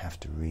 they have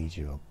to read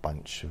you a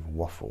bunch of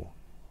waffle.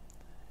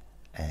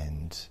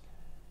 And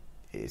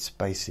it's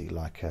basically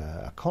like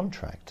a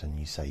contract, and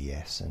you say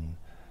yes and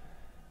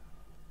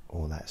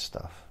all that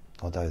stuff.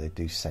 Although they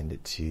do send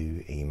it to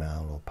you,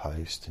 email or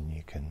post, and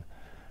you can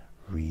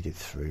read it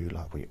through,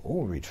 like we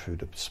all read through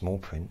the small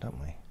print, don't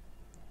we?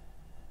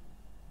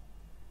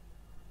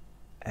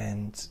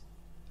 And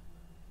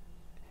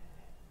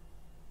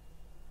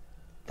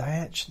they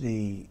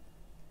actually,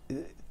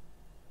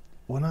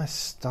 when I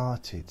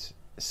started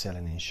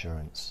selling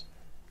insurance,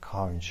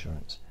 car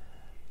insurance,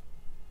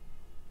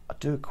 I'd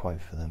do a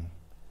quote for them.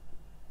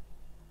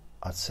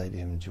 I'd say to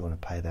them, do you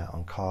want to pay that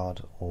on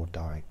card or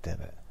direct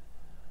debit?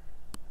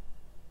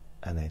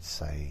 And they'd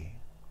say,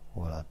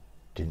 well, I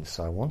didn't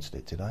say I wanted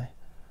it, did I?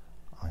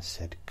 I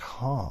said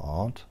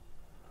card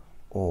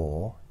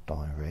or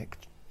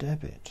direct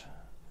debit.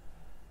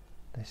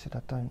 They said,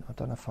 I don't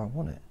know if I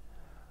want it.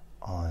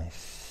 I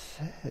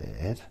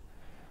said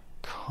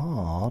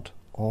card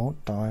or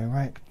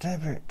direct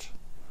debit.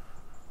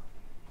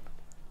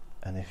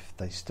 And if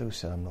they still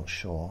said I'm not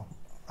sure,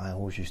 I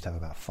always used to have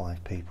about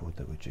 5 people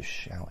that would just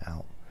shout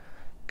out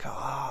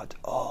card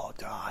or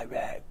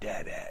direct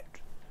debit.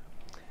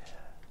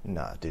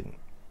 No, I didn't.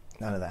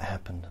 None of that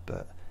happened.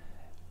 But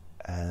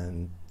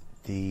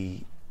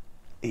it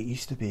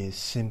used to be as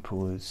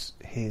simple as,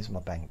 here's my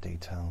bank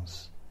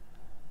details.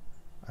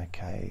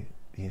 Okay,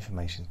 the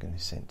information is going to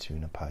be sent to you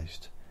in a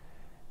post.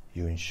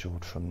 You're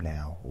insured from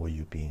now, or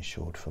you'll be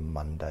insured from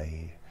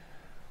Monday,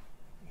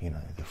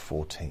 the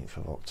 14th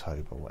of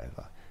October,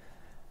 whatever.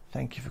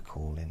 Thank you for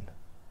calling.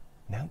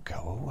 Now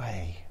go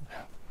away.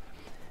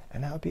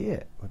 And that would be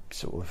it. We'd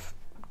sort of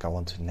go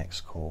on to the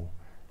next call.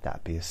 That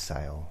would be a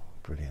sale.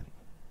 Brilliant.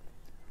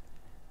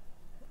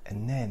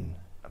 And then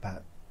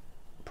about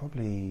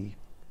probably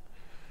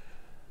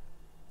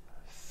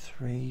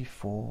 3,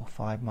 4,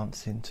 5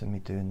 months into me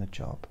doing the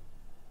job,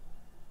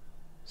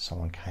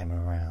 someone came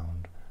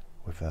around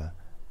with a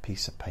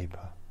piece of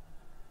paper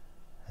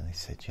and they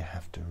said, you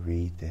have to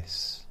read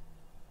this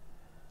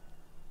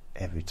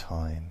every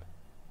time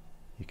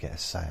you get a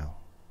sale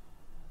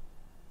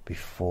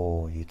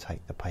before you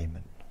take the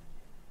payment.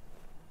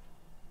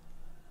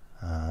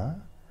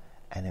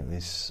 And it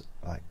was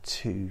like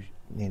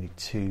nearly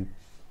 2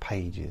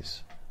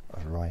 pages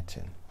of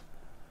writing.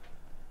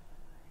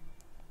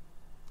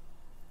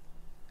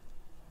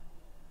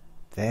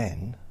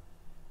 Then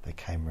they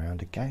came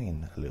around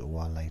again a little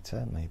while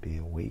later, maybe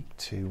a week,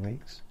 2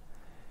 weeks,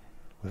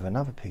 with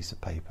another piece of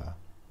paper.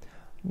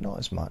 Not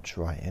as much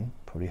writing,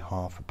 probably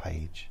half a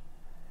page.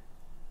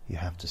 You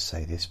have to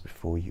say this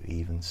before you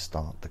even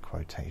start the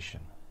quotation.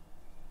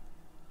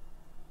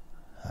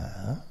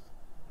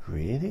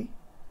 Really?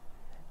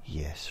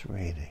 Yes,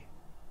 really.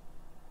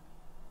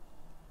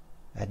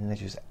 And then they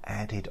just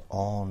added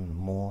on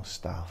more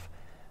stuff,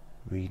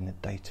 reading the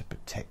Data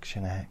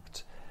Protection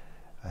Act,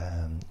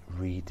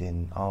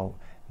 reading,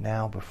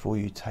 now before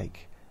you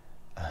take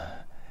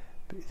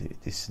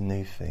this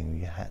new thing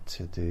you had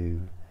to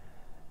do,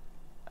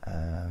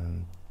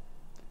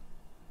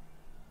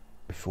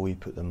 before you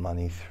put the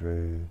money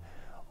through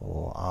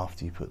or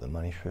after you put the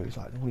money through. It's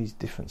like all these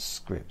different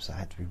scripts that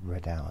had to be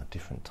read out at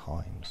different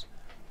times,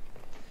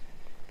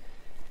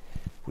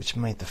 which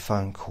made the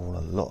phone call a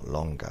lot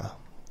longer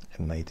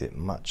and made it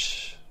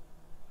much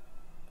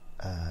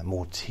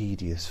more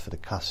tedious for the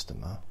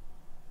customer,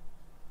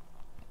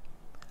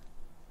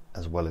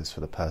 as well as for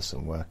the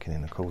person working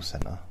in a call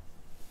centre.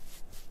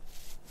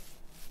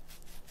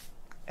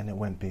 And it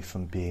went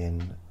from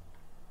being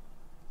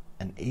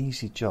an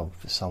easy job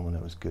for someone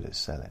that was good at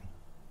selling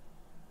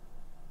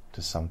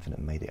to something that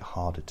made it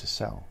harder to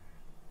sell,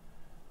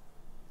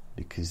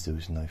 because there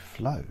was no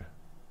flow.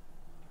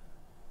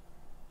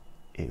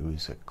 It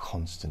was a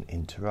constant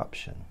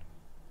interruption.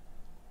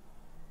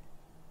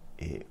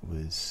 It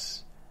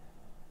was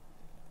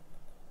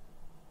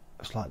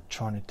like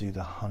trying to do the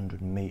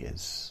 100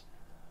 metres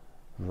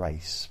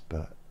race,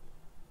 but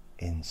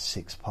in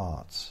 6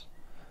 parts.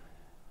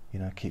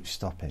 Keep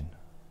stopping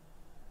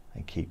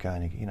and keep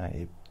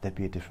going. There'd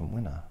be a different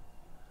winner,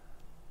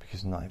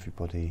 because not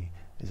everybody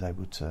is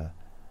able to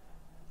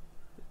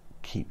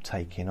keep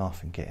taking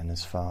off and getting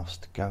as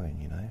fast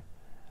going, you know.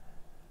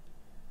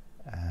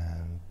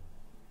 And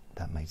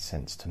that made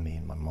sense to me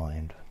in my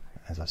mind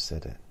as I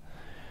said it.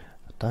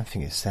 I don't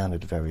think it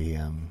sounded very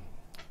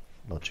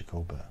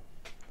logical, but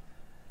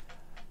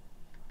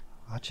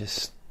I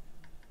just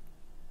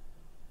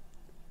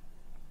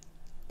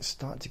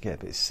started to get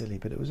a bit silly.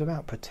 But it was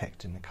about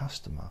protecting the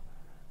customer,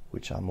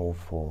 which I'm all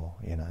for,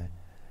 you know.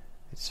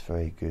 It's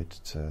very good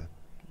to,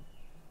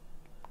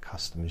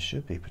 customers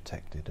should be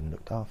protected and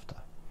looked after.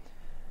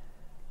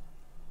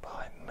 But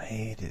I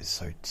made it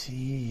so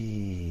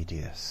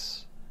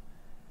tedious.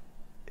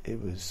 It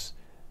was,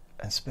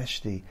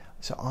 especially,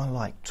 so I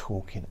like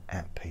talking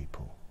at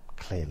people.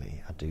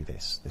 Clearly, I do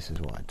this. This is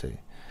what I do.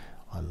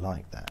 I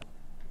like that.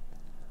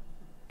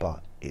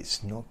 But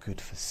it's not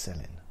good for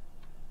selling.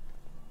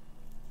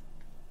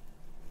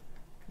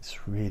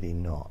 It's really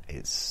not.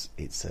 It's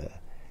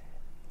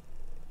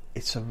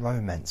a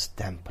romance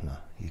dampener,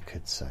 you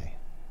could say,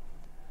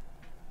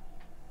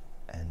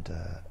 and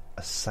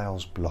a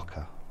sales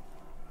blocker.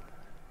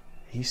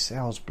 He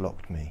sales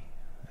blocked me,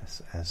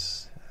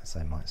 as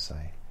they might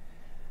say.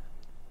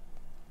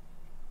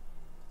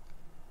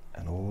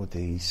 And all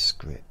these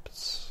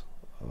scripts,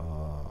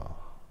 oh.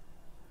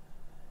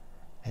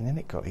 And then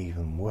it got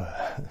even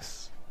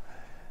worse.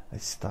 They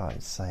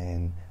started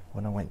saying,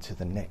 when I went to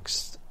the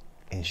next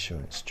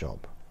insurance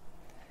job,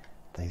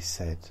 they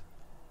said,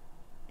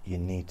 you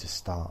need to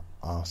start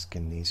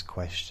asking these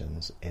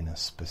questions in a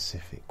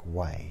specific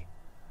way.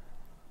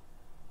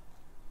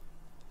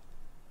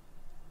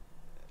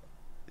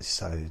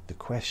 So the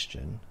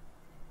question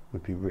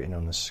would be written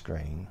on the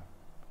screen,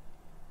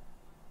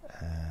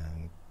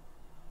 and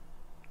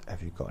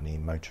have you got any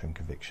motoring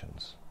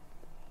convictions?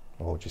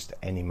 Or just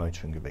any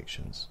motoring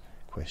convictions?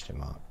 Question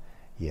mark.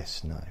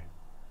 Yes, no.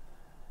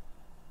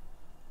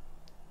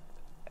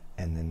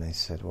 And then they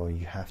said, well,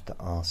 you have to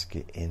ask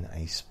it in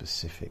a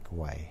specific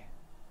way.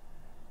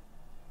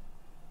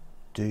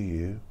 Do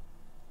you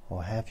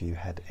or have you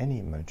had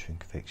any motoring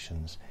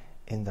convictions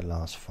in the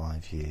last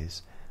 5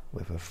 years,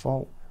 whether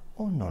fault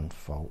or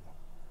non-fault?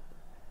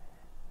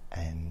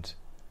 And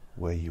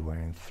were you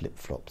wearing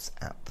flip-flops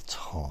at the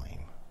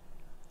time?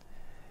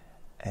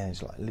 And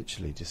it's like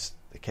literally just,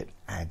 they kept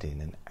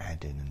adding and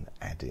adding and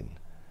adding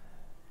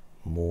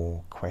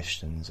more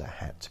questions that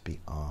had to be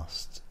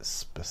asked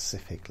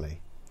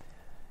specifically,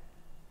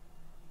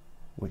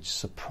 which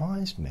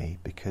surprised me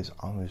because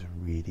I was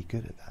really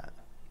good at that,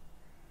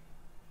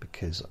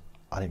 because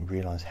I didn't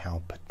realise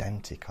how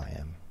pedantic I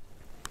am.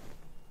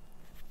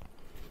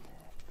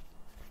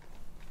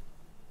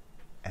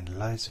 And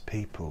loads of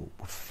people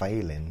were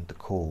failing the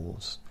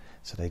calls,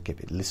 so they get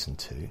it listened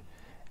to,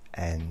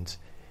 and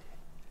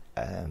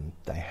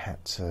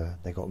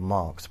they got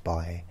marked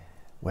by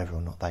whether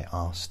or not they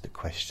asked the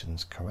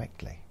questions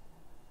correctly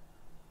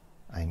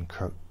and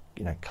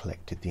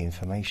collected the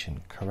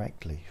information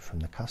correctly from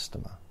the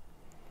customer.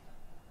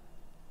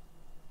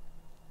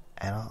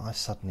 And I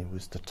suddenly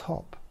was the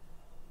top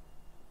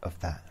of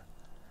that.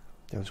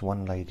 There was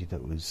one lady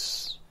that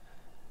was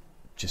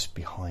just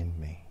behind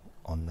me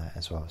on that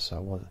as well,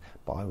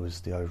 but I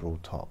was the overall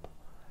top,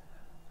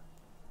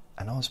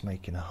 and I was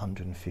making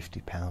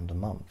 £150 a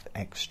month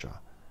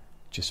extra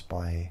just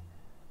by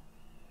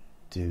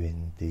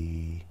doing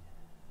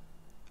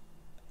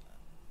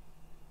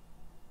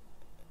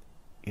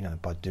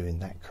by doing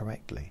that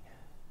correctly,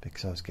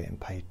 because I was getting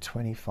paid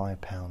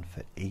 £25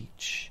 for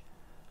each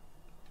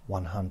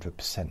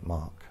 100%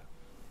 mark,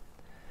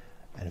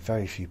 and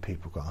very few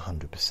people got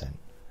 100%.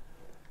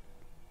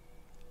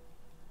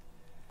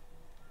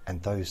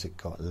 And those that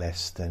got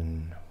less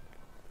than,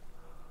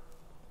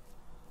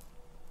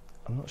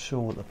 I'm not sure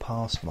what the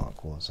pass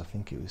mark was, I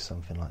think it was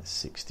something like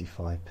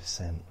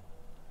 65%,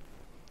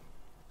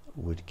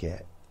 would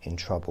get in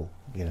trouble.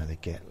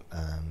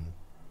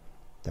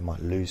 They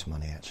might lose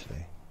money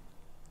actually.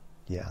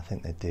 Yeah, I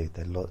think they did.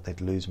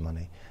 They'd lose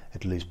money.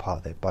 They'd lose part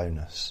of their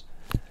bonus.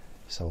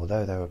 So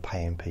although they were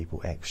paying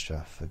people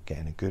extra for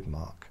getting a good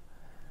mark,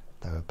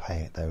 they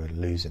were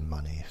losing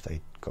money if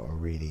they got a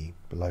really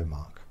low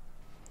mark.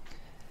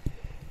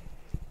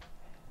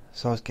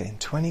 So I was getting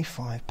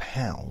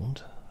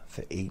 £25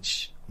 for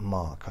each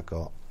mark I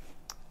got,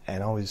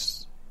 and I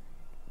was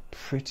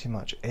pretty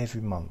much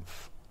every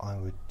month I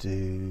would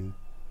do,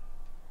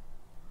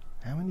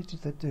 how many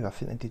did they do? I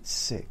think they did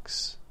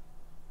 6.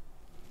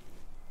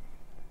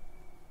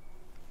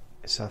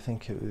 So I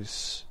think it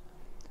was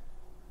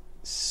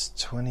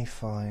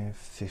 25,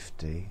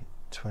 50,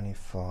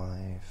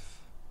 25,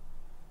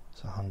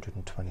 so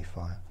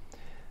 125.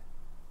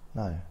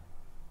 No,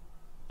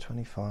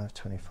 25,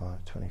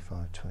 25,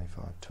 25,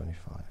 25,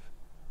 25.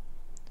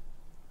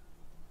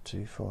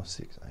 2, 4,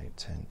 6, 8,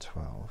 10,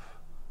 12.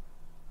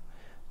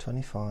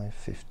 25,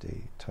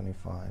 50,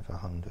 25,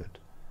 100,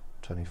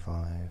 25,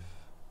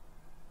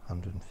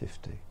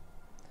 150.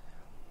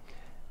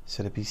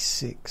 So there'd be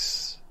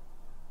 6.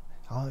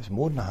 Oh, it was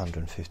more than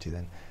 150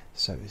 then.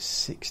 So it was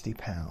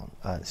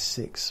 £60,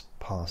 6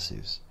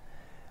 passes.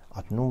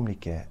 I'd normally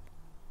get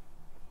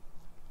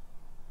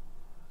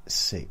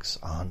 6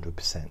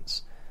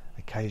 100%.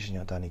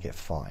 occasionally I'd only get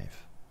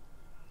 5.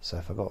 So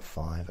if I got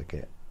 5, I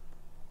get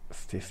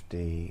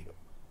 50,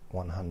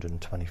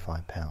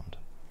 £125.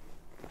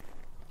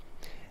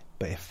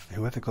 But if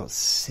whoever got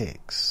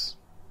 6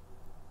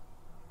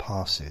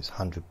 passes,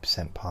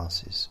 100%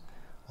 passes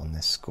on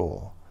their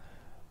score,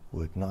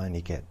 would not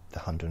only get the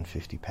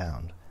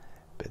 £150,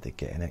 but they'd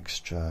get an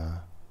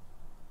extra,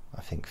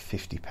 I think,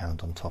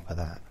 £50 on top of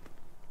that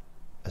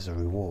as a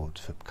reward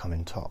for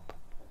coming top.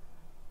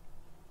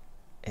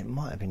 It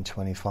might have been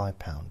 £25,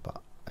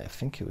 but I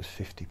think it was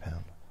 £50.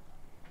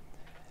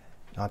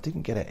 Now, I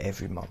didn't get it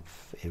every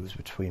month. It was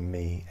between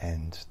me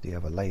and the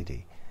other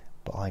lady,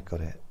 but I got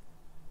it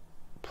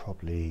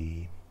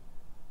probably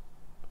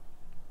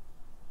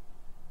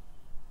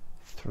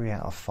 3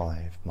 out of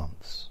 5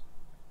 months.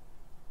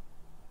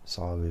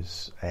 So I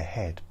was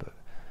ahead, but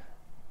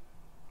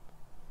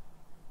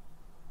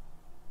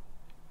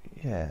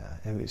yeah,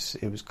 it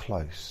was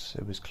close.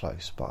 It was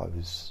close, but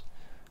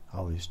I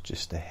was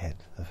just ahead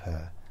of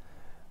her.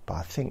 But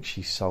I think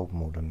she sold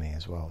more than me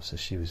as well, so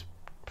she was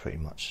pretty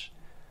much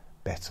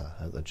better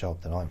at the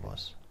job than I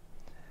was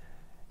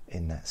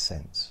in that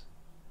sense.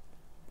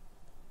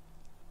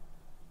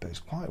 But it's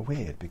quite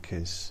weird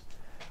because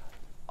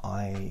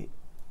the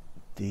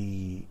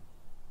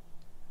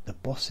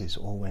bosses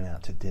all went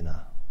out to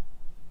dinner,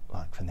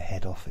 like from the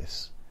head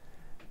office,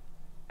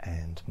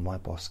 and my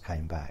boss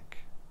came back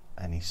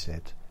and he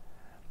said,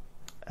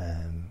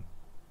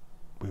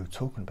 we were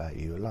talking about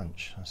you at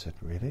lunch. I said,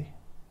 really?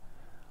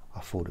 I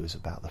thought it was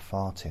about the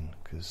farting,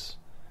 because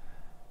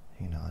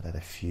I'd had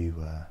a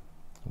few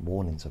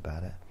warnings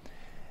about it.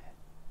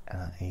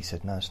 And he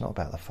said, no, it's not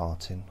about the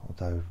farting,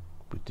 although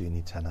we do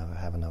need to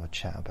have another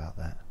chat about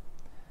that.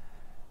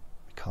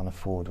 We can't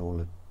afford all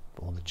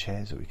the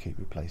chairs that we keep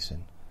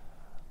replacing.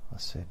 I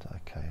said,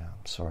 okay,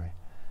 I'm sorry.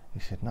 He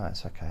said, no,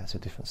 it's okay, it's a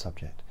different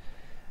subject.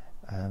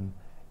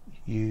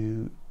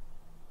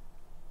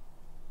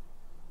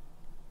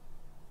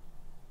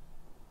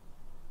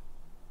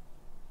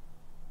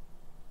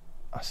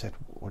 I said,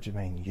 what do you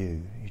mean,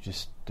 you?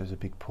 There's a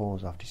big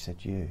pause after you said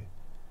you.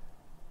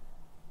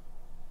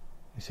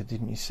 He said,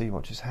 didn't you see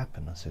what just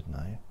happened? I said,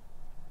 no.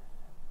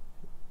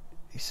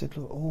 He said,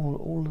 look,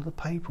 all of the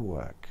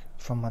paperwork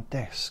from my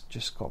desk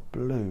just got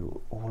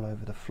blue all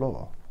over the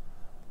floor.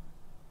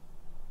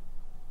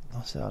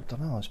 I said, I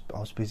don't know, I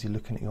was busy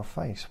looking at your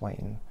face,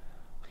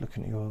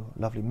 looking at your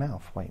lovely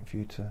mouth, waiting for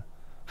you to...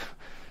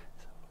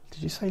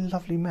 Did you say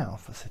lovely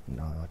mouth? I said,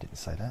 no, I didn't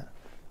say that.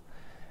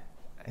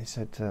 He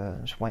said,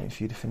 I'm just waiting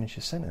for you to finish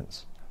your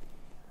sentence,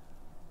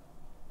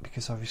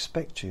 because I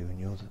respect you and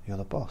you're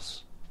the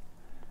boss.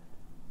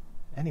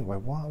 Anyway,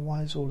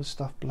 why is all the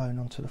stuff blown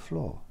onto the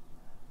floor?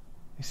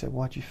 He said,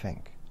 why do you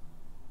think?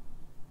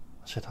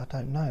 I said, I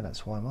don't know,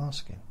 that's why I'm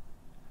asking.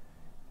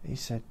 He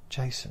said,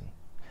 Jason,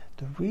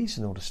 the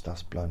reason all the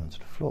stuff's blown onto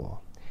the floor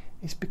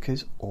is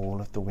because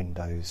all of the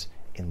windows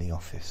in the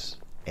office,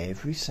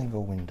 every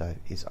single window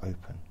is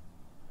open,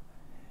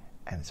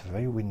 and it's a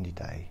very windy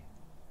day,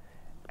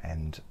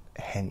 and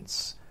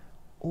hence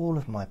all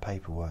of my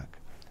paperwork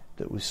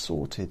that was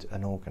sorted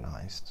and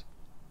organised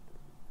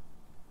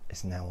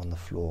is now on the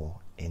floor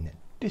in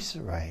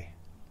disarray.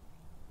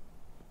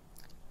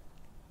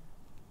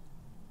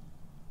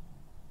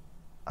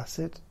 I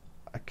said,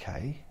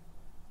 okay,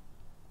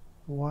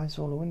 why is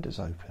all the windows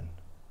open?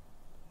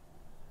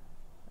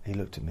 He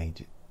looked at me,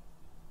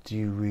 do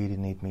you really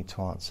need me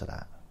to answer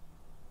that?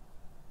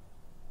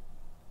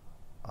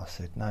 I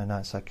said, no,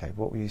 it's okay,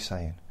 what were you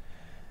saying?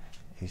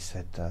 He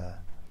said,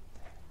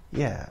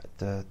 yeah,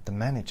 the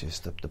managers,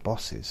 the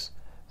bosses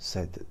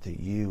said that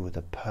you were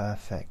the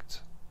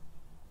perfect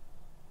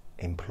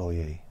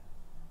employee.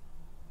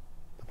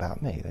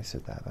 About me, they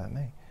said that about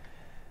me.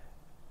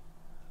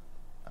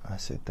 I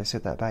said, they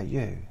said that about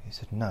you? He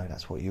said, no,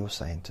 that's what you're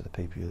saying to the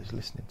people you're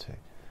listening to.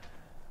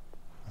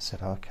 I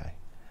said, okay.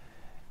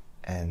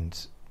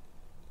 And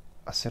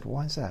I said,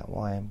 why is that?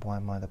 Why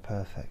am I the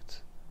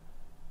perfect,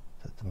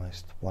 the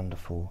most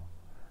wonderful,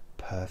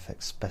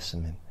 perfect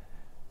specimen?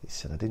 He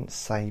said, I didn't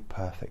say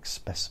perfect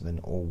specimen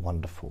or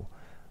wonderful.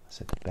 I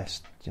said, the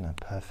best,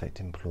 perfect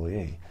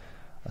employee.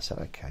 I said,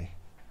 okay.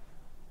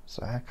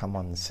 So how come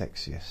I'm the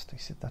sexiest? He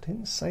said, I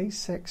didn't say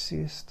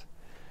sexiest.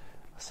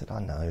 I said,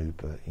 I know,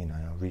 but,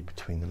 I read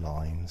between the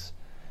lines.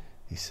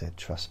 He said,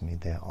 trust me,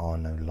 there are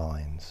no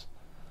lines.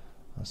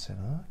 I said,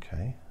 oh,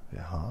 okay, a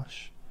bit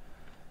harsh.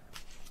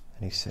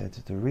 And he said,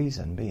 the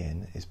reason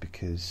being is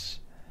because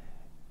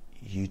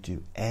you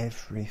do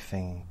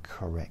everything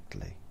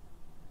correctly.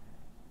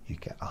 You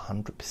get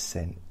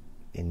 100%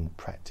 in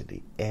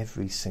practically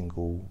every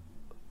single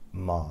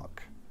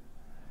mark.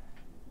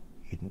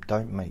 You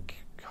don't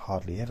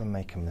hardly ever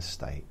make a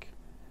mistake.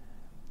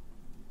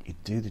 You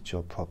do the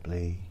job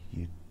properly.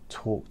 You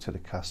talk to the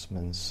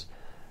customers.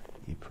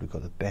 You've probably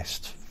got the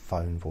best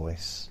phone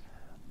voice.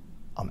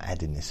 I'm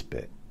adding this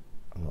bit.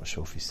 I'm not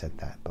sure if he said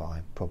that, but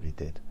I probably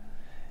did.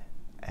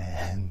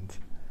 And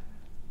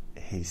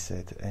he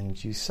said,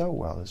 and you sell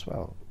well as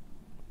well.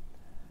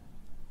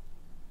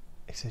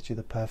 He said, you're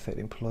the perfect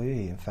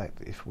employee. In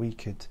fact, if we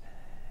could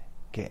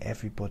get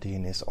everybody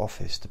in this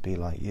office to be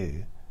like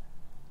you,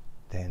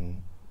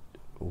 then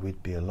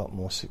we'd be a lot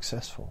more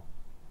successful.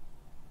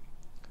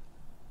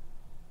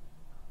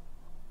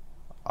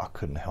 I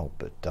couldn't help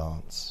but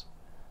dance.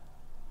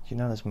 You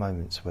know those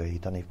moments where you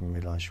don't even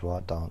realise you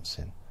are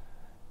dancing,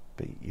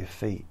 but your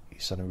feet, you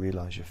suddenly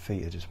realise your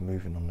feet are just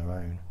moving on their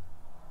own.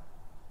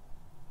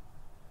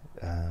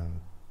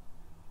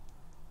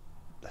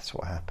 That's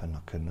what happened. I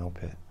couldn't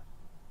help it.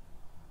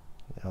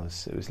 It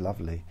was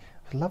lovely. It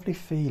was a lovely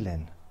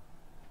feeling.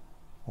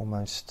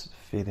 Almost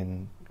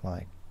feeling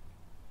like,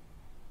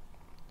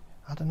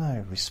 I don't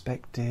know,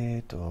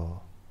 respected or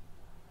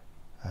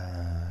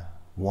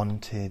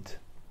wanted.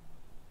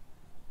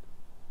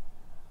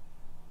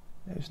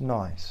 It was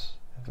nice,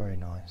 very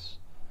nice.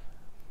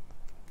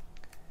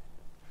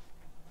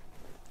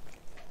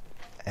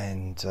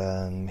 And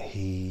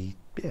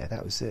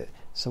that was it.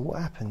 So what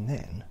happened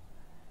then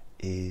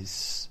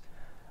is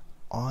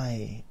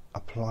I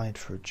applied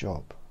for a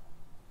job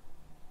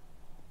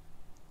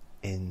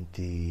in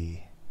the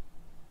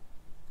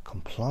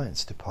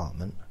compliance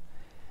department,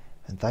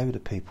 and they were the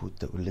people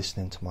that were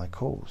listening to my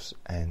calls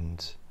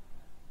and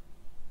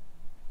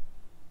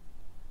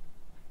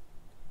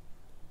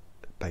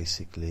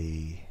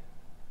basically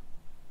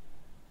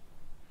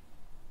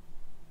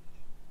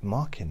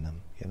marking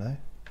them, you know.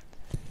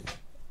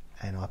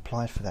 And I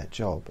applied for that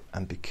job,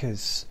 and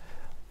because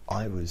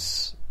I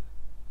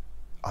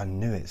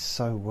knew it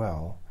so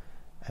well,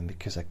 and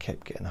because I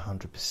kept getting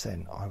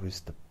 100%, I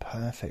was the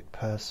perfect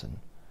person,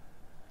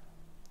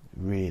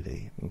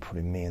 really.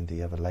 Probably me and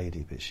the other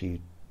lady, but she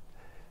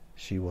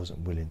wasn't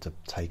willing to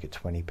take a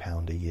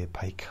 £20 a year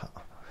pay cut.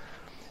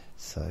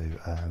 So,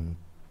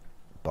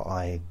 but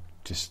I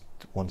just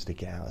wanted to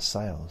get out of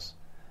sales.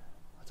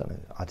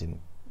 I don't know.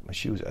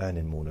 She was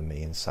earning more than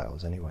me in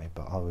sales anyway,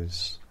 but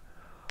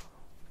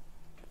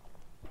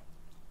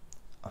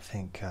I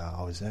think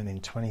I was earning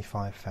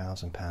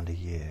 £25,000 a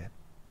year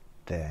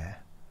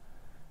there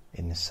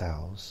in the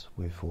sales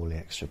with all the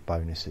extra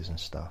bonuses and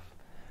stuff.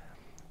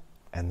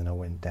 And then I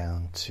went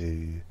down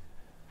to,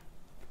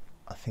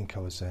 I think I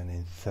was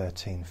earning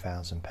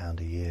 £13,000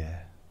 a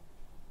year,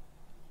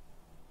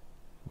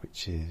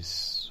 which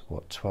is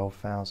what,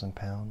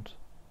 £12,000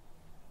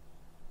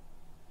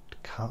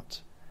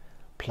 cut.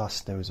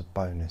 Plus there was a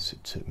bonus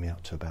that took me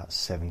up to about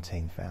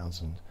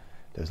 17,000.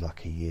 There was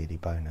like a yearly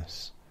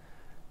bonus.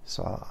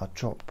 So I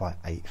dropped by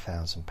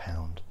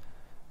 £8,000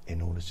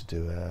 in order to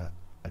do a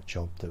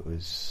job that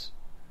was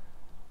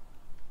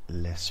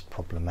less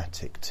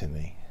problematic to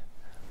me.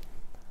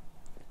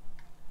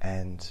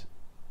 And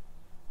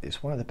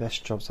it's one of the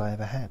best jobs I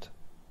ever had.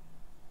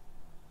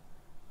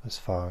 As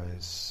far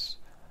as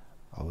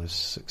I was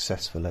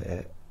successful at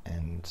it,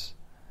 and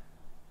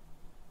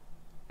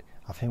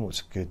I think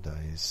what's good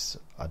though is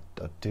I'd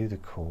do the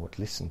call, I'd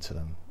listen to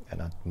them,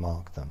 and I'd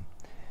mark them.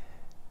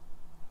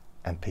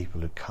 And people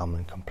would come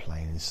and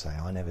complain and say,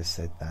 I never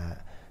said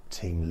that.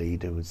 Team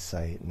leader would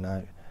say,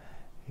 no,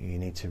 you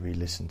need to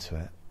re-listen to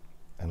it.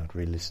 And I'd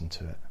re-listen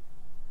to it.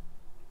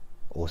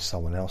 Or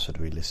someone else would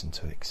re-listen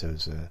to it,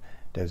 because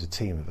there was a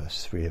team of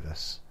us, 3 of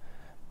us,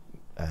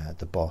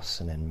 the boss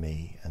and then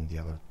me and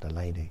the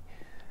lady.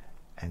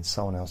 And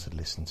someone else had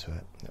listened to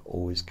it. It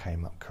always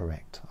came up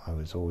correct. I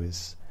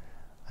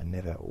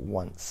never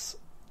once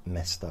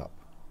messed up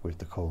with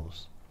the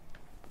calls.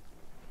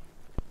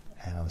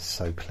 And I was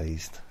so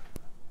pleased.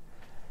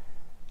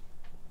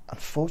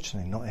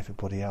 Unfortunately, not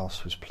everybody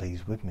else was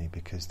pleased with me,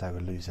 because they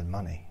were losing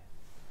money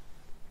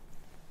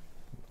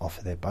off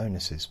of their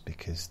bonuses,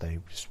 because they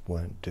just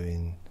weren't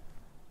doing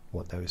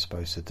what they were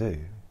supposed to do,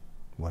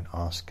 weren't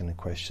asking the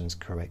questions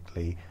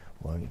correctly,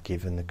 weren't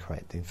giving the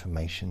correct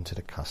information to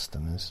the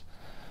customers.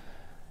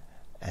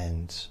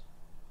 And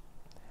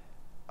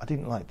I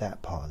didn't like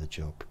that part of the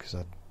job, because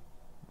I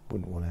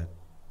wouldn't want to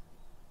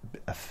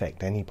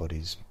affect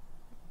anybody's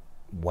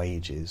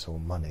wages or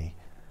money.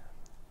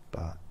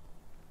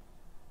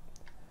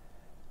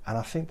 And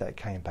I think that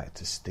came back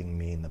to sting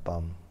me in the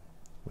bum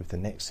with the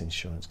next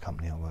insurance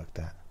company I worked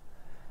at,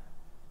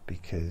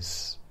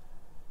 because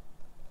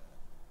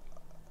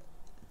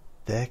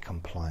their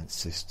compliance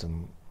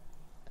system,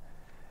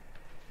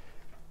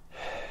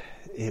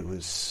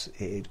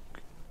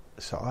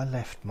 so I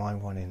left my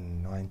one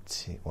in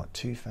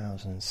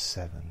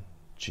 2007,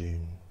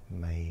 June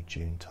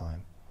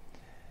time,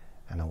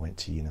 and I went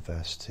to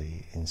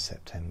university in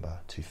September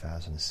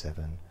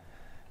 2007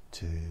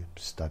 to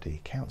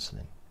study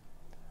counselling.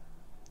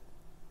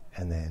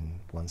 And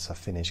then once I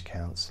finished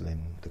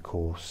counselling, the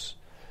course,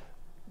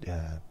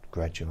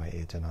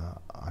 graduated, and I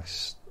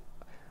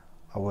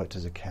worked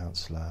as a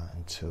counsellor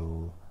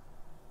until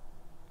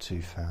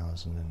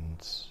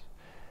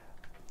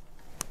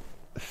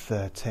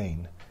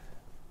 2013.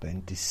 But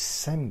in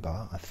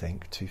December, I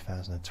think,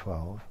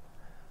 2012,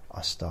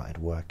 I started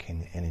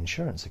working in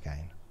insurance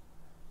again,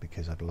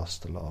 because I'd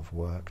lost a lot of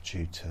work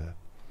due to,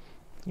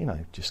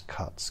 just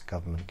cuts,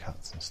 government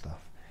cuts and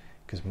stuff,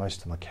 because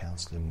most of my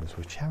counselling was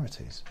with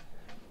charities.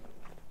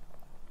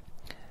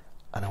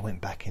 And I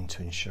went back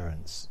into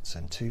insurance. So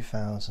in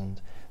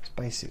 2000, it's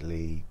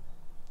basically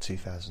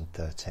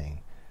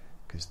 2013,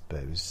 but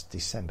it was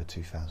December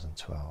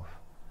 2012.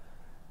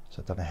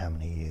 So I don't know how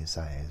many years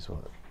that is.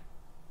 What?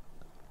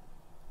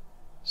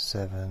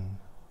 7,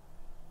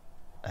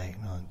 8,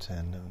 9, 10,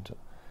 11, 12.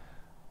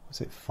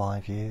 Was it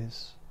 5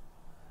 years?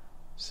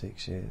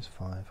 6 years,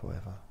 5,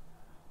 whatever.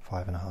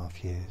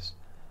 5.5 years.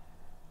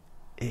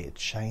 It had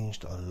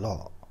changed a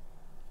lot.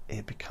 It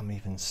had become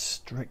even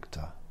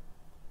stricter.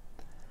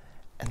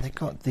 And they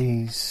got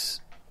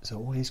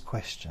all these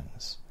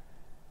questions.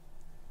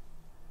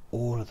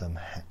 All of them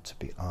had to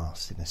be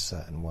asked in a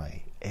certain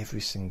way.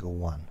 Every single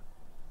one.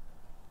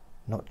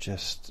 Not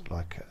just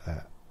like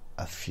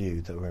a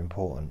few that were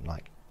important,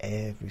 like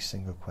every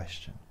single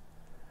question.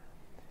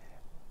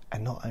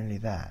 And not only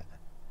that,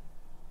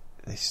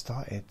 they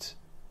started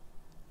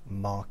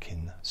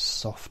marking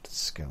soft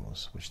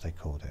skills, which they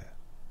called it,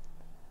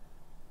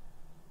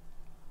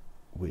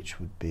 which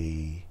would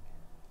be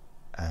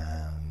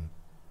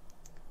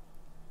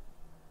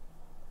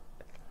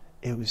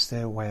it was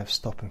their way of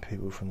stopping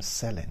people from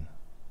selling,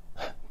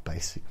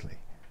 basically.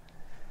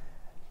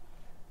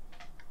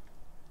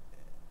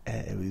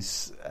 It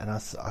was, and I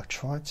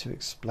tried to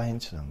explain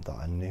to them that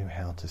I knew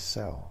how to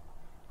sell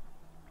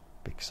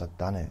because I'd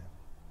done it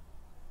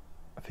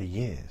for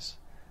years.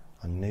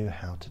 I knew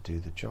how to do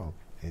the job.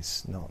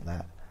 It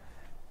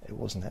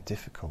wasn't that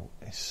difficult.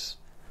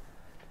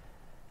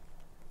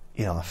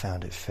 I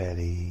found it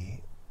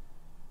fairly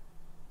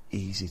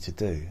easy to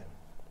do.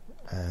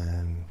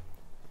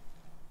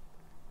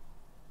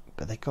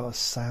 But they got a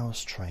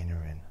sales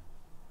trainer in.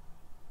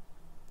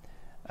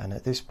 And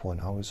at this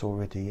point I was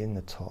already in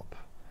the top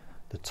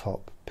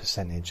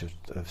percentage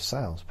of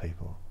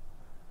salespeople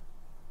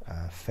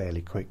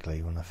fairly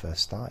quickly when I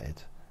first started.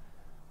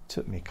 It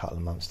took me a couple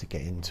of months to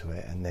get into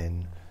it, and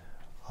then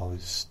I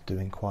was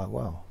doing quite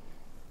well.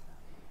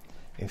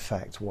 In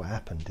fact, what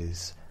happened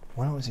is,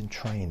 when I was in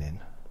training,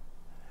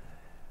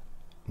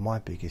 my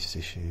biggest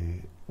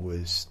issue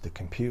was the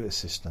computer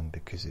system,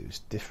 because it was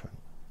different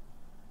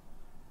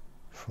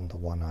from the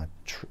one I'd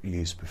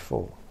used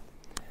before,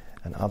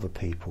 and other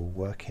people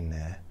working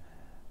there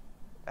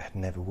had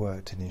never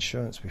worked in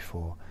insurance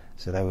before,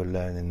 so they were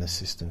learning the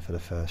system for the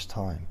first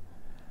time.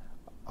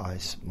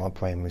 My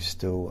brain was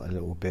still a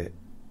little bit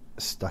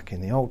stuck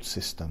in the old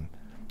system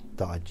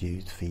that I'd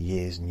used for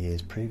years and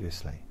years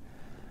previously.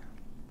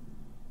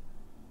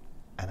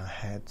 And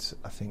I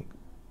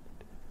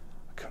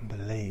couldn't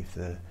believe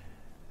the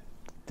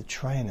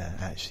trainer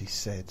actually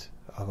said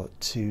I got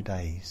 2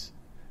 days,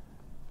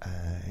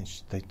 and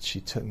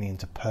she took me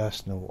into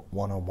personal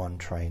one-on-one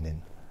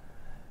training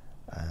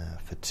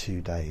for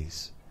 2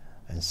 days,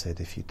 and said,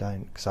 if you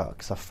don't,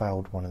 because I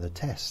failed one of the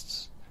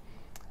tests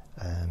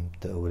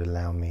that would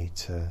allow me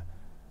to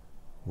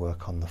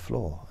work on the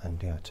floor and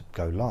to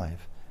go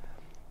live,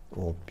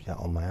 or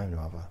on my own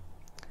rather.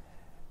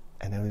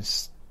 And there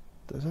was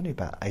only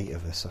about 8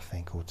 of us, I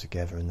think, all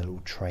together in the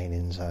little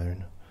training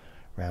zone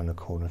round the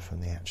corner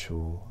from the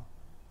actual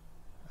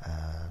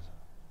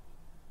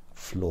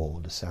floor,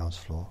 the sales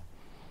floor.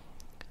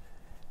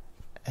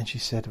 And she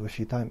said, well, if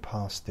you don't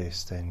pass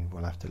this, then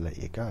we'll have to let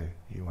you go.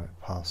 You won't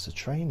pass the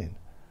training.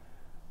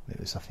 It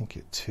was, I think,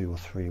 a 2 or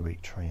 3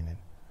 week training.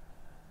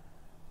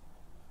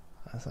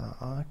 I thought,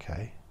 oh,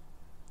 okay.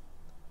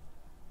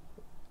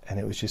 And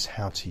it was just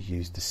how to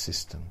use the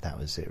system. That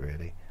was it,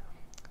 really.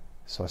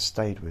 So I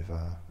stayed with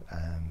her,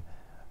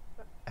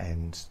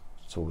 and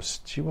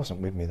she wasn't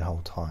with me the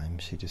whole time.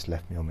 She just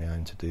left me on my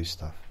own to do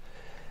stuff.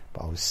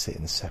 But I was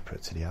sitting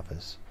separate to the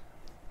others.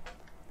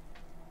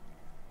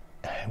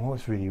 And what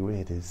was really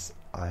weird is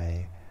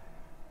I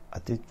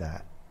did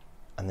that,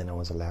 and then I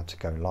was allowed to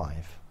go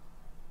live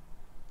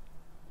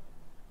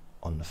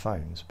on the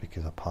phones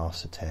because I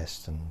passed the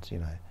test, and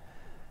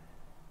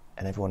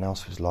and everyone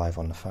else was live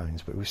on the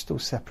phones, but we were still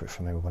separate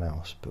from everyone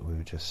else. But we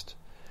were just,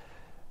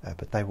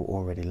 but they were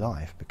already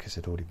live because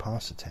they'd already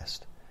passed the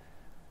test.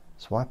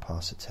 So I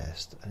passed the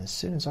test, and as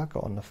soon as I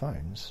got on the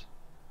phones,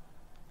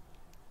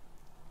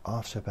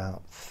 after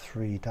about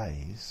 3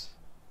 days,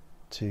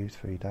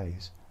 2-3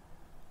 days,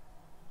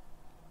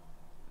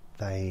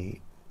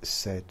 they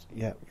said,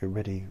 yeah, you're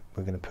ready,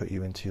 we're going to put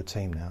you into your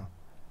team now.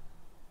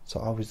 So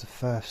I was the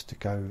first to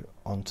go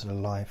onto the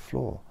live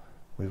floor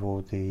with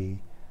all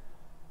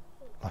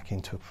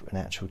into an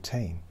actual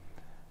team,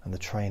 and the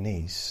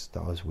trainees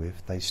that I was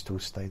with, they still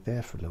stayed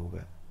there for a little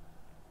bit.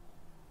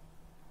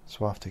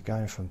 So after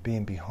going from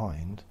being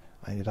behind,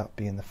 I ended up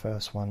being the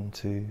first one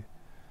to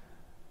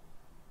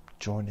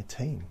join a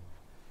team.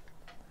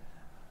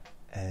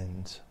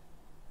 And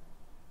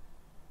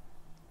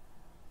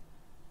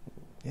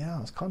yeah,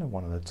 I was kind of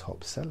one of the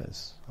top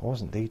sellers. I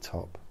wasn't the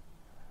top,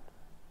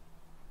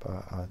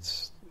 but I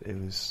was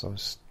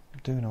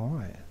doing all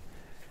right.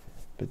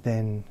 But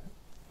then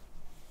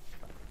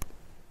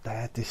they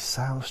had this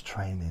sales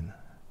training,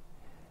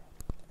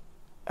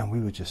 and we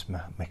were just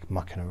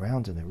mucking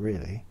around in it,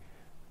 really,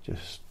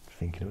 just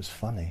thinking it was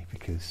funny,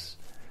 because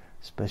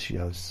especially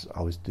I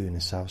was doing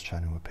the sales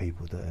training with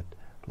people that had,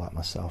 like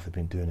myself, had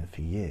been doing it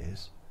for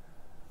years.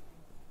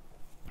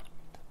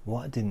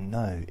 what I didn't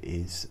know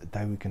is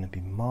they were going to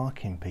be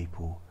marking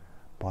people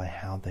by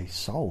how they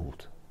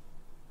sold,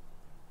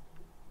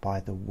 by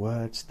the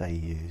words they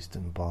used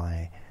and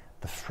by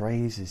the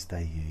phrases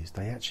they used.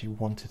 They actually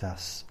wanted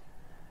us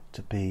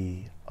to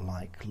be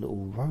like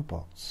little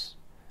robots,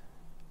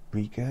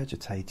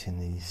 regurgitating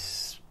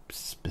these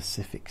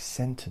specific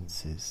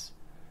sentences,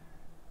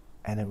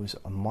 and it was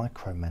a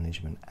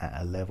micromanagement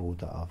at a level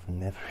that I've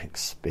never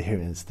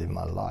experienced in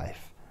my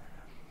life.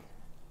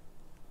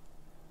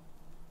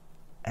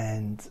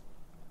 And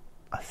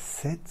I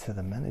said to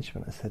the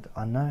management, I said,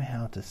 I know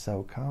how to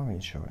sell car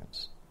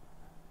insurance.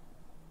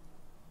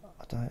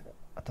 I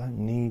don't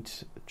need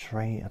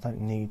train. I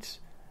don't need.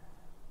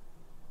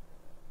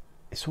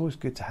 It's always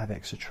good to have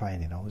extra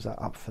training. I was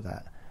up for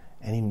that.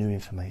 Any new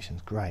information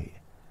is great,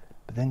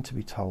 but then to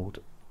be told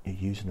you're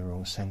using the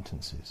wrong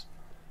sentences,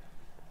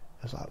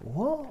 I was like,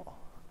 what?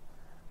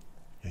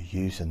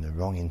 You're using the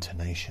wrong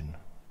intonation.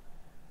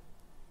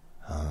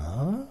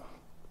 Huh?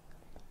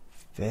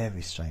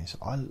 Very strange.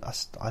 I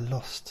lost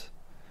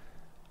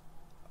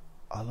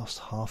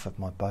half of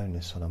my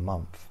bonus on a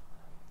month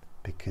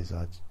because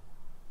I'd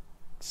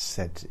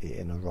said it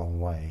in a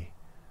wrong way.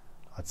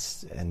 I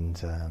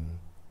think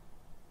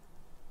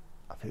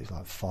it was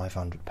like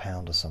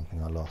 £500 or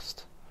something I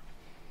lost,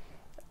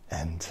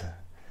 and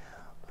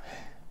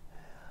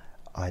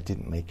I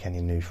didn't make any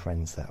new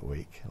friends that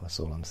week. That's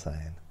all I'm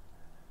saying.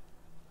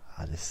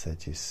 I just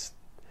said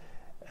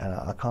and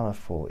I kind of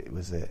thought it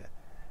was that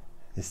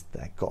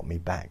got me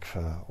back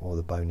for all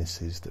the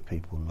bonuses that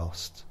people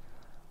lost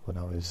when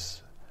I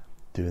was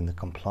doing the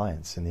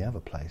compliance in the other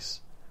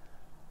place.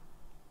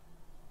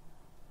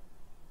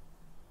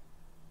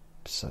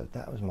 So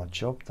that was my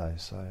job though,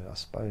 so I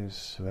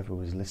suppose whoever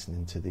was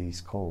listening to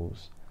these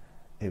calls,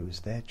 it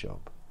was their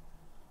job.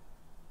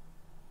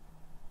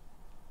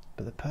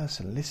 But the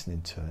person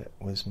listening to it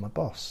was my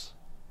boss.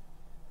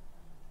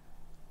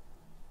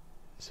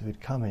 So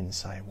he'd come in and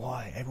say,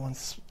 why, everyone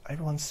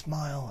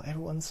smile,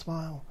 everyone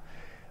smile.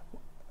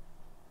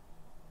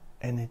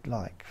 And he'd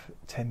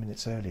 10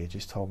 minutes earlier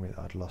just told me that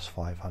I'd lost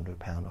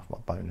 £500 off my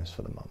bonus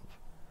for the month.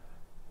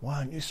 Why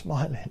aren't you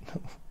smiling?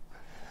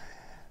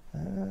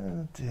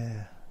 Oh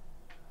dear.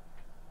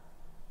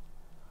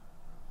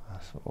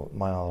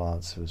 My whole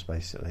answer was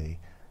basically,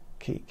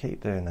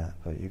 keep doing that,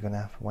 but you're going to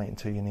have to wait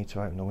until you need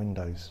to open the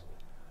windows.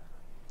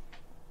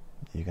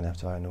 You're going to have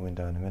to open the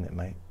window in a minute,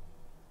 mate,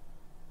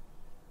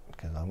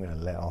 because I'm going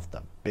to let off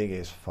the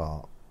biggest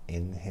fart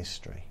in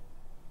history.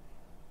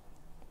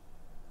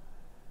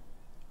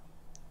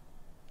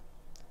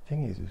 The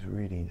thing is,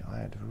 I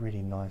had a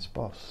really nice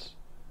boss.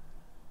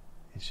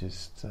 It's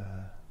just,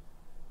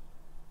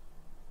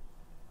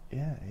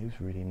 yeah, he was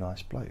a really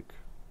nice bloke.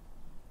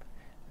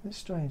 It's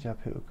strange how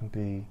people can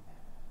be,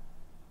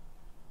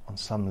 on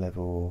some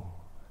level,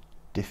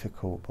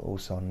 difficult, but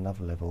also on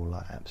another level,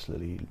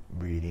 absolutely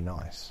really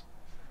nice.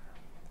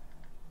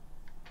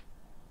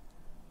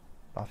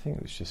 I think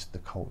it was just the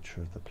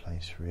culture of the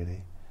place,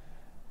 really.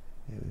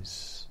 It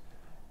was,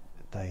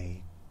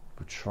 they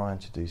were trying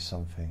to do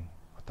something.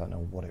 I don't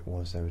know what it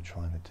was they were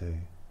trying to do.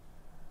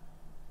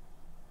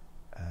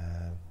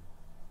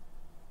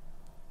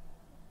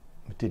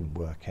 It didn't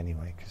work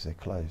anyway because they're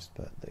closed,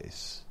 but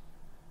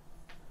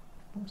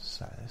what's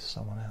that? There's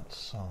someone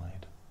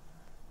outside.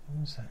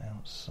 Who's that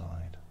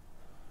outside?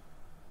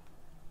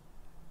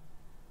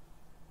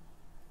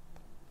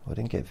 Well, I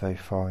didn't get very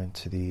far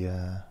into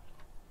the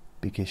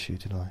big issue,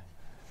 did I?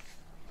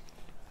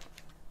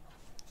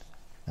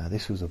 Now,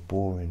 this was a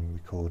boring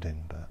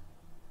recording, but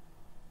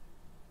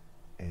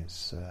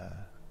it's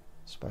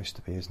supposed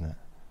to be, isn't it?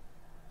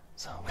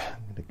 So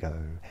I'm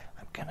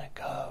gonna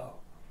go.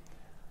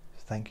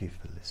 Thank you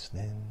for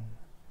listening.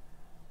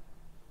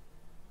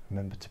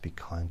 Remember to be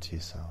kind to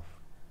yourself,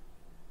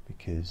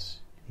 because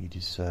you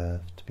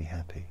deserve to be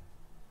happy.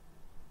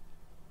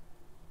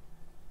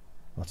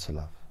 Lots of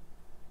love.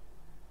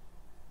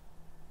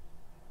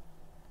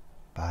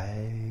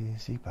 Bye,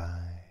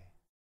 bye.